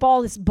picked up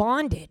all this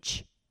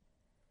bondage.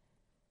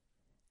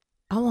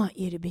 I want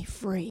you to be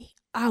free.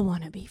 I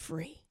want to be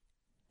free.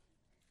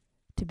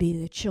 To be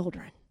the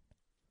children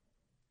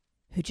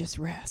who just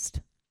rest.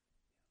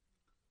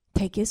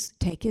 Take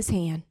his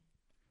hand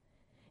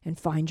and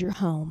find your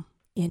home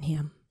in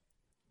him.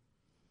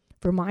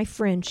 For my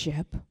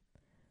friendship,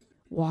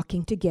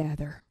 walking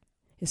together,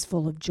 is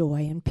full of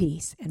joy and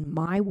peace, and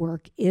my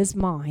work is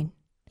mine.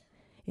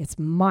 It's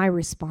my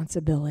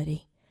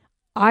responsibility.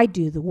 I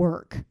do the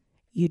work.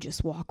 You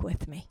just walk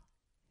with me.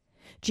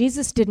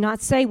 Jesus did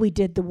not say we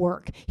did the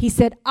work. He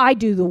said, I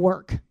do the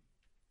work.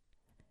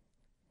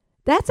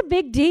 That's a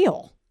big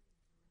deal.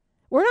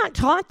 We're not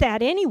taught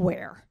that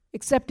anywhere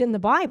except in the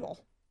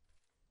Bible.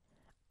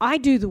 I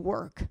do the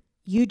work.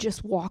 You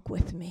just walk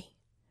with me.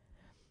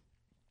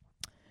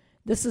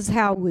 This is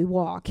how we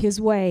walk. His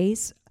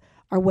ways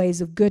are ways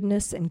of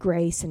goodness and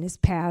grace, and his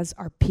paths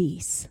are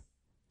peace.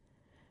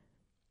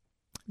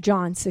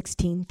 John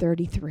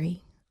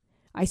 16:33.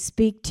 I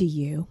speak to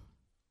you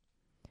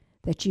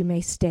that you may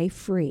stay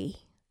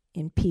free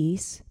in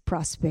peace,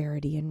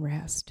 prosperity, and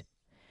rest.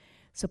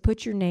 So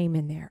put your name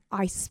in there.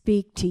 I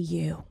speak to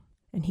you.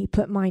 And he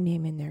put my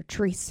name in there,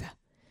 Teresa.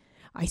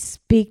 I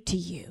speak to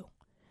you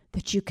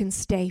that you can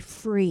stay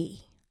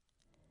free.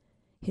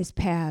 His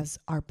paths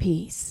are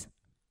peace.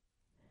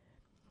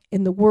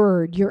 In the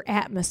word, your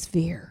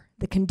atmosphere,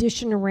 the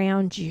condition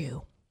around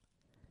you,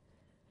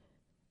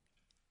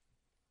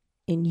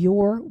 in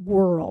your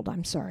world,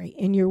 I'm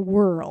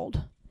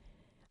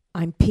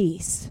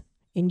peace.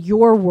 In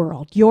your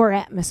world, your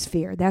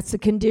atmosphere, that's the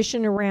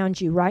condition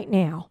around you right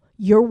now.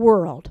 Your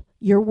world.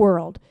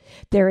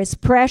 There is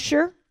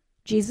pressure,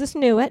 Jesus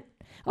knew it,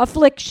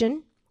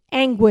 affliction,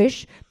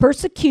 anguish,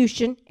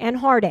 persecution, and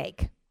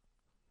heartache.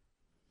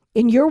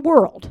 In your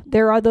world,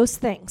 there are those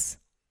things.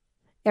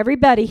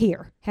 Everybody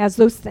here has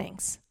those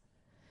things.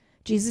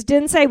 Jesus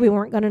didn't say we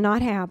weren't going to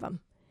not have them.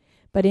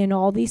 But in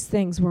all these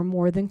things, we're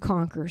more than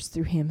conquerors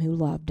through him who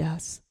loved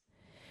us.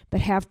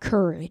 But have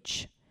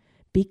courage.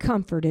 Be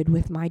comforted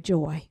with my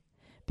joy,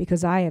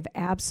 because I have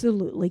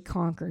absolutely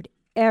conquered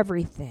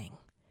everything.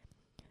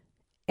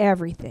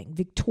 Everything.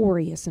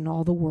 Victorious in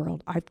all the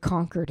world. I've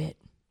conquered it.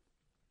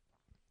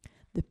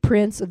 The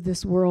prince of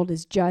this world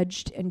is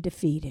judged and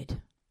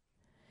defeated.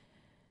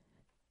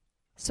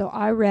 So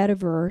I read a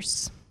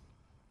verse,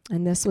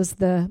 and this was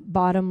the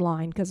bottom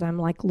line, because I'm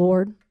like,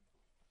 Lord,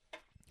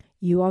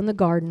 you own the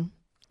garden.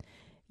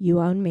 You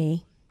own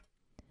me.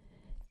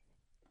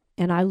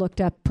 And I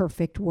looked up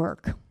perfect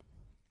work.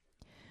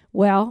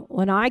 Well,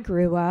 when I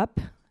grew up,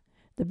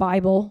 the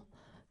Bible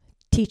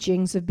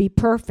teachings of be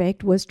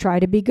perfect was try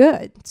to be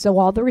good. So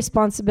all the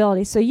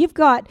responsibility. So you've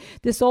got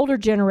this older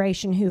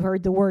generation who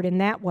heard the word in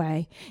that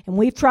way. And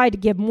we've tried to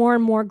give more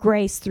and more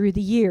grace through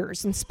the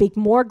years and speak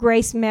more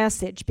grace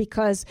message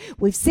because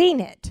we've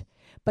seen it.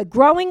 But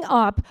growing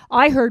up,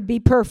 I heard be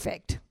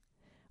perfect.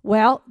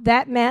 Well,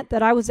 that meant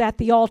that I was at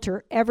the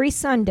altar every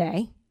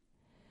Sunday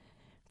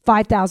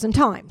 5,000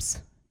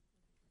 times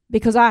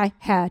because I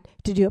had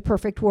to do a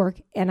perfect work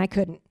and I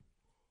couldn't.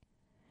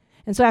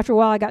 And so after a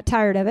while, I got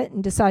tired of it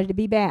and decided to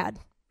be bad.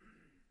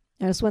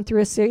 I just went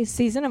through a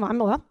season of,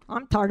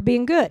 I'm tired of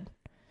being good.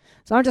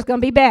 So I'm just going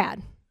to be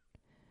bad.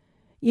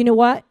 You know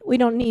what? We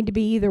don't need to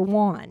be either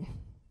one.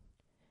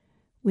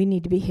 We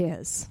need to be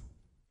his.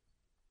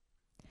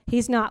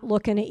 He's not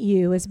looking at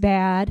you as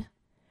bad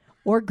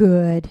or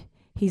good.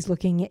 He's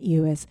looking at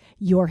you as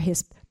you're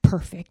his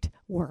perfect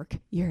work.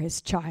 You're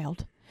his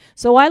child.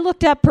 So I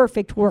looked up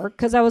perfect work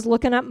because I was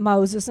looking up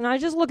Moses, and I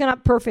was just looking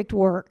up perfect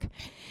work.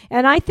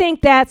 And I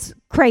think that's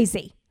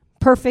crazy.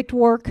 Perfect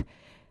work.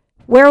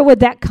 Where would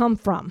that come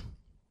from?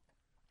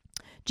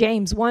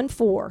 James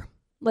 1:4.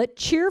 Let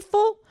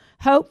cheerful,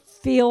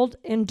 hope-filled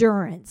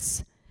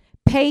endurance,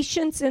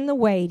 patience in the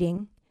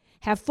waiting,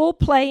 have full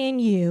play in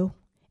you,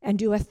 and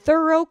do a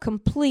thorough,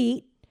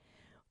 complete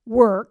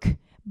work,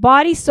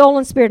 body, soul,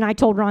 and spirit. And I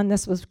told Ron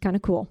this was kind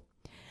of cool.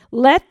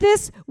 Let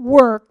this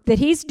work that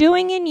he's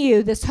doing in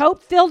you, this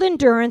hope-filled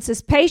endurance,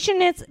 this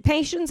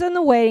patience in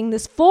the waiting,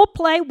 this full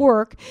play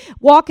work,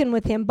 walking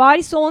with him,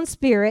 body, soul, and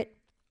spirit,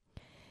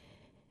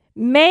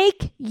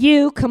 make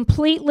you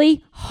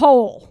completely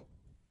whole.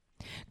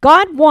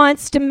 God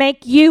wants to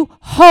make you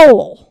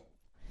whole.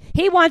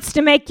 He wants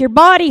to make your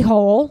body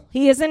whole.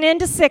 He isn't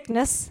into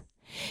sickness.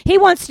 He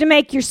wants to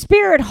make your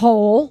spirit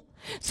whole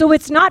so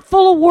it's not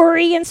full of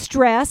worry and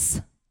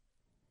stress.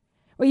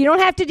 Or you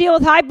don't have to deal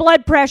with high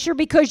blood pressure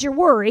because you're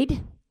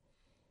worried.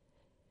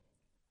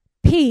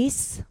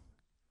 Peace.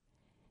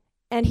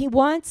 And he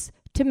wants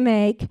to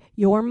make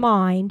your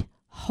mind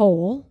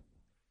whole.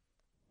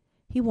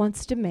 He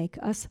wants to make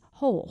us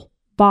whole.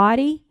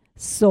 Body,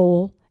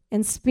 soul,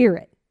 and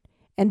spirit.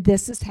 And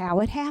this is how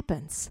it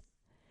happens.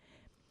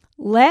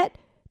 Let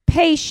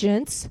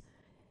patience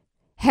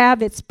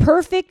have its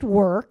perfect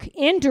work,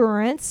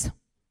 endurance,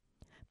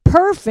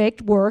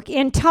 perfect work,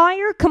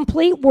 entire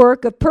complete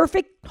work of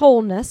perfect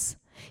wholeness.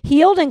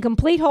 Healed and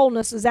complete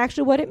wholeness is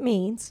actually what it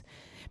means.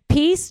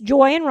 Peace,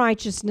 joy, and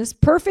righteousness,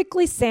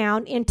 perfectly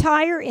sound,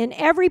 entire in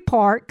every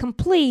part,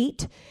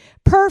 complete,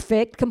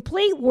 perfect,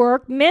 complete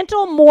work,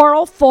 mental,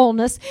 moral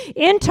fullness,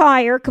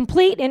 entire,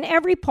 complete in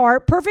every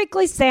part,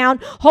 perfectly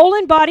sound, whole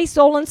in body,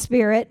 soul, and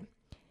spirit,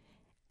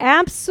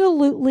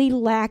 absolutely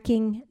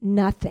lacking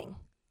nothing.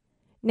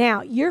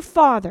 Now, your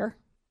Father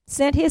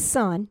sent his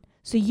Son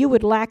so you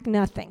would lack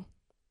nothing.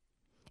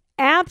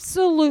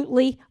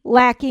 Absolutely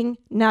lacking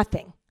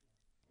nothing.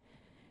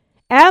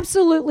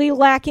 Absolutely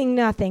lacking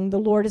nothing. The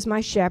Lord is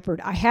my shepherd.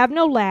 I have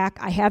no lack.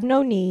 I have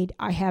no need.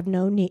 I have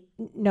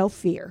no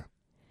fear.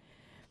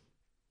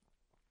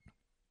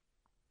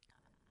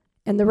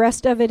 And the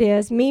rest of it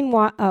is,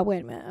 meanwhile,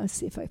 wait a minute, let's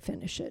see if I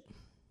finish it.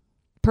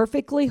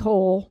 Perfectly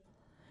whole.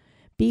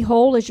 Be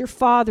whole as your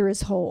Father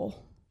is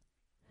whole.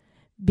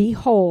 Be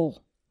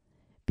whole.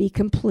 Be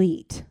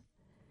complete.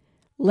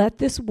 Let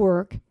this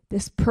work,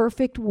 this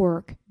perfect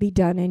work, be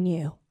done in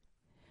you.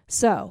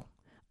 So,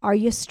 are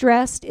you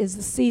stressed? Is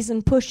the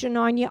season pushing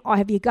on you? Or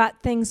have you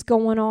got things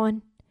going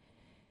on?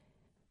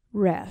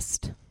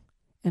 Rest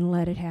and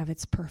let it have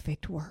its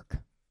perfect work.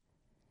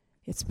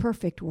 Its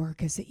perfect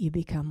work is that you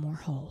become more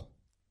whole.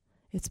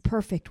 Its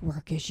perfect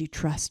work is you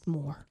trust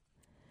more.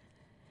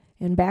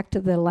 And back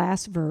to the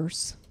last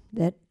verse,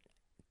 that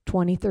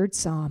 23rd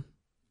Psalm,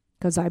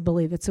 because I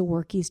believe it's a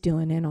work he's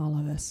doing in all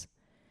of us.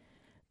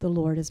 The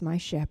Lord is my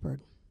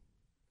shepherd.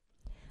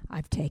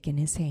 I've taken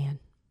his hand.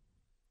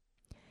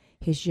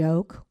 His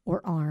yoke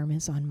or arm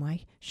is on my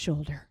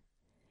shoulder,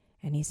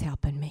 and he's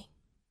helping me.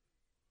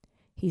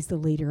 He's the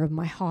leader of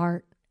my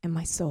heart and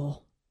my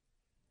soul,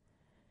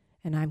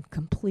 and I'm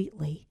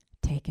completely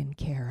taken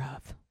care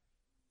of.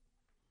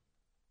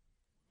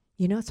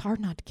 You know, it's hard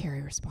not to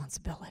carry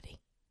responsibility.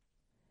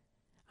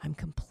 I'm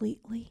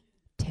completely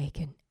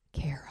taken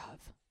care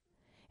of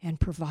and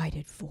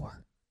provided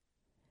for.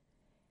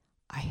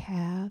 I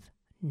have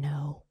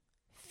no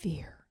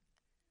fear.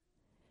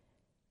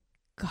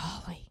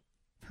 Golly,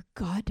 for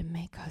God to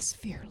make us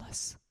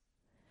fearless.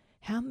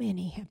 How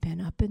many have been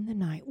up in the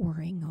night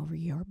worrying over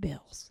your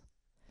bills?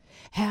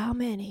 How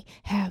many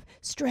have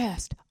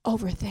stressed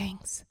over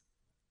things?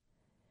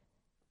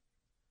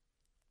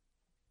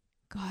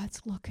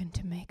 God's looking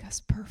to make us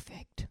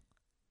perfect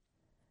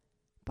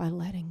by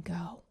letting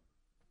go.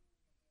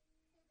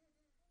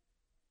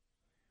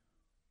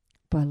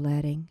 By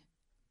letting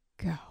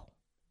go.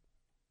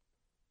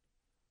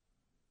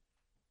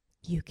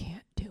 You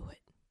can't do it.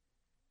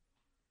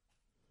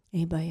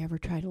 Anybody ever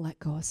try to let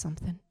go of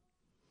something?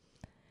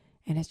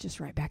 And it's just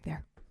right back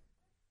there.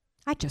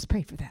 I just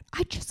prayed for that.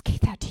 I just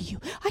gave that to you.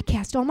 I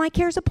cast all my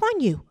cares upon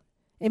you.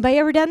 Anybody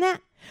ever done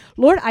that?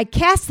 Lord, I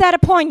cast that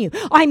upon you.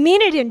 I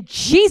mean it in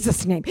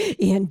Jesus' name.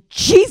 In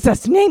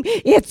Jesus' name,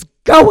 it's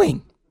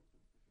going.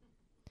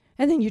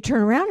 And then you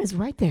turn around, it's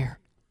right there.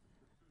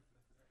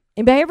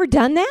 Anybody ever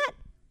done that?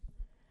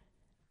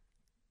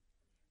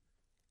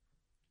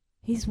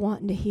 He's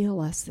wanting to heal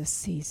us this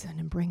season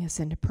and bring us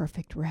into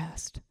perfect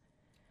rest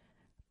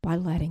by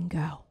letting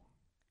go.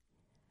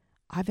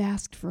 I've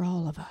asked for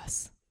all of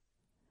us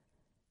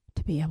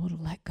to be able to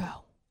let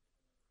go.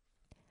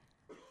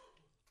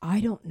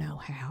 I don't know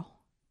how.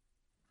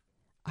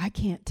 I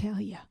can't tell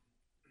you.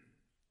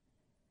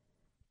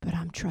 But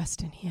I'm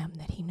trusting him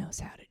that he knows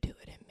how to do it.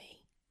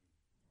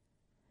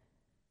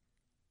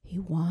 He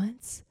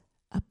wants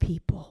a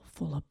people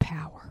full of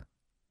power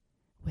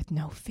with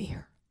no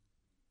fear.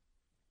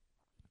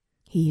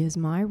 He is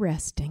my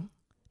resting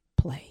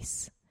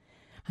place.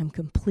 I'm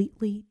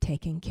completely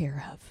taken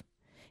care of.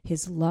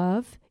 His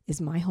love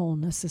is my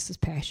wholeness. This is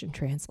Passion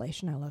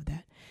Translation. I love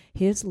that.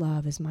 His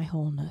love is my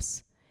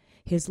wholeness.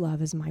 His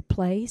love is my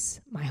place,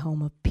 my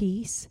home of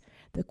peace,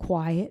 the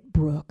quiet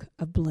brook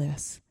of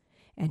bliss.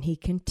 And he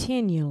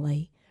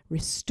continually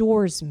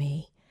restores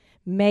me,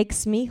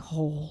 makes me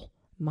whole,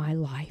 my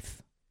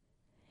life.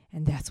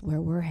 And that's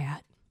where we're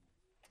at.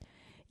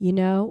 You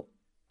know,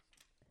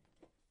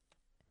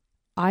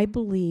 I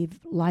believe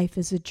life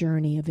is a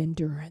journey of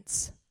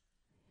endurance.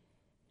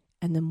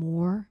 And the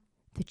more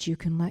that you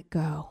can let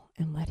go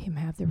and let him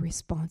have the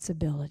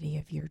responsibility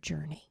of your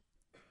journey.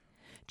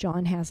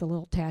 John has a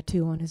little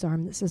tattoo on his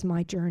arm that says,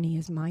 "My journey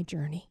is my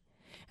journey."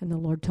 And the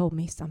Lord told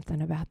me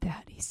something about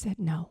that. He said,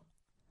 "No,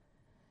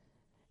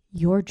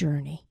 your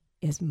journey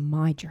is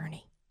my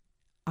journey.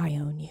 I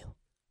own you."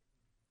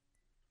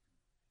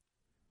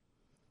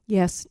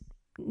 Yes,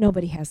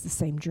 nobody has the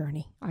same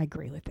journey. I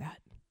agree with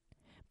that.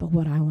 But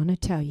what I want to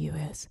tell you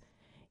is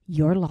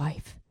your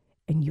life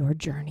and your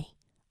journey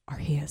are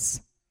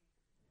his.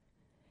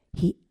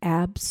 He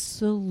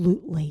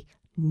absolutely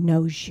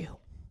knows you.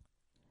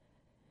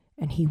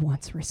 And he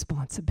wants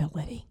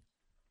responsibility.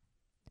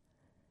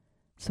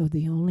 So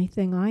the only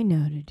thing I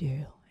know to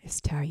do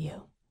is tell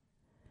you,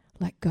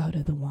 let go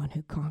to the one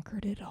who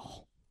conquered it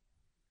all.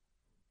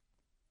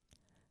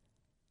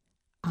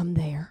 I'm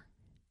there.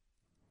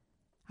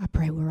 I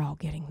pray we're all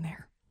getting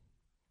there.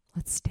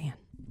 Let's stand.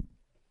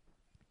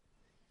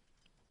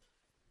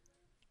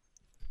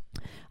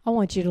 I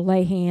want you to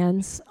lay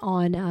hands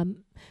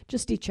on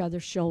just each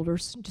other's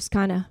shoulders. Just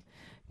kind of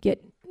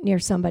get near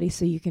somebody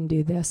so you can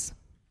do this.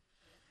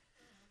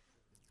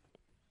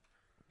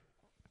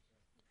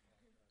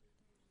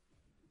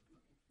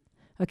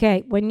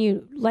 Okay, when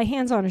you lay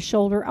hands on a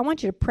shoulder, I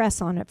want you to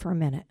press on it for a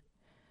minute.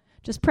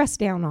 Just press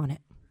down on it.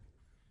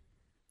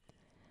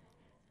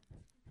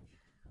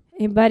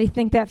 Anybody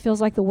think that feels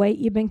like the weight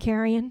you've been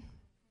carrying?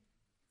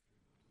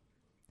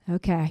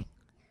 Okay.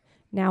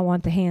 Now I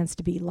want the hands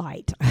to be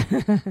light.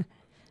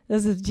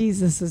 This is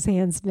Jesus'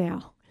 hands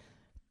now.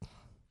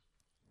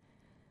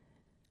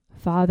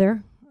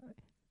 Father,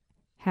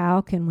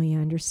 how can we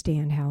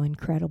understand how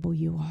incredible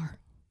you are?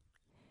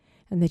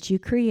 And that you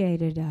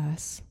created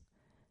us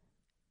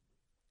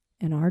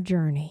in our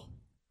journey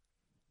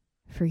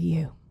for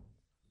you.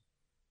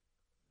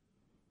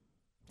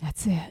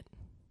 That's it.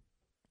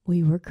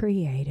 We were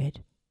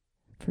created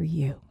for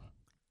you.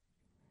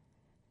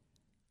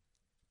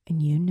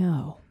 And you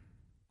know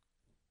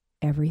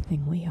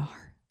everything we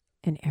are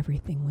and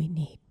everything we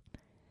need.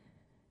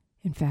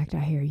 In fact, I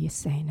hear you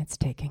saying it's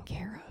taken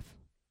care of.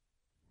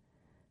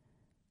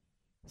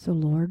 So,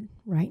 Lord,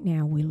 right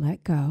now we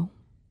let go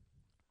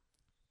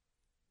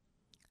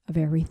of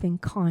everything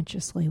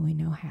consciously we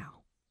know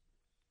how.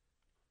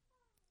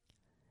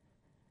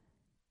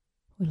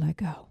 We let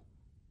go.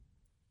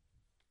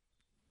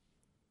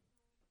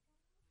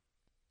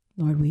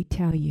 Lord, we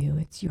tell you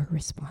it's your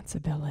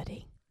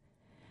responsibility.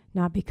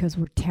 Not because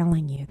we're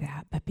telling you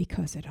that, but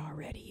because it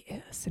already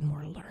is, and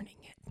we're learning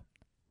it.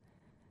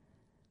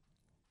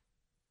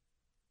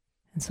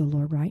 And so,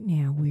 Lord, right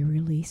now we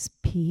release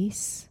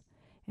peace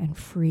and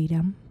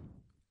freedom.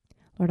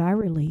 Lord, I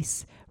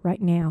release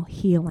right now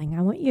healing.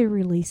 I want you to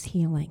release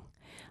healing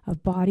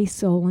of body,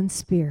 soul, and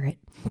spirit,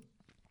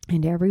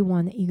 and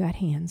everyone that you got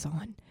hands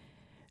on.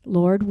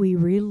 Lord, we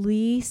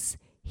release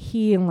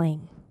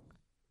healing,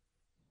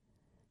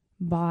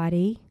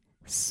 body,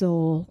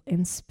 soul,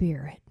 and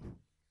spirit.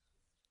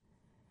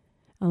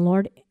 And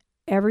Lord,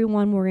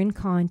 everyone we're in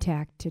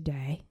contact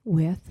today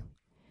with,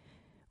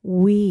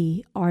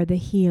 we are the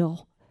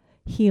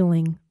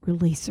healing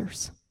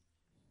releasers.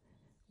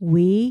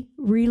 We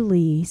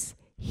release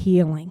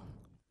healing,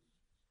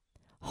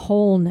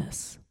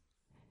 wholeness.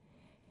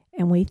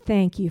 And we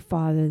thank you,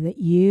 Father, that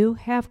you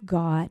have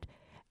got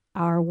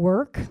our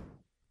work,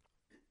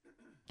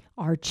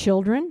 our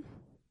children,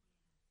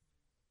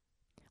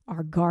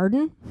 our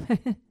garden,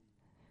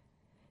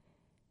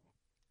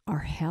 our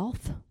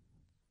health,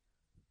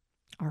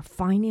 our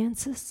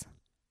finances.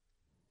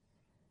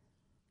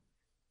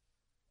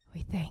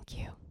 We thank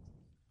you.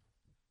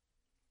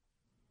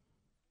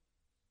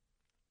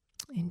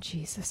 In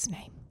Jesus'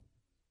 name.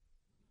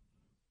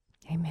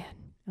 Amen.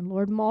 And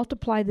Lord,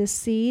 multiply this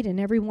seed and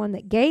everyone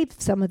that gave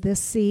some of this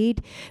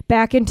seed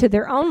back into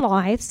their own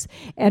lives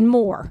and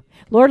more.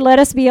 Lord, let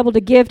us be able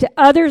to give to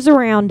others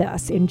around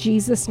us. In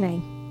Jesus'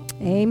 name.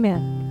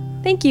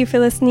 Amen. Thank you for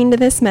listening to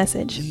this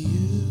message.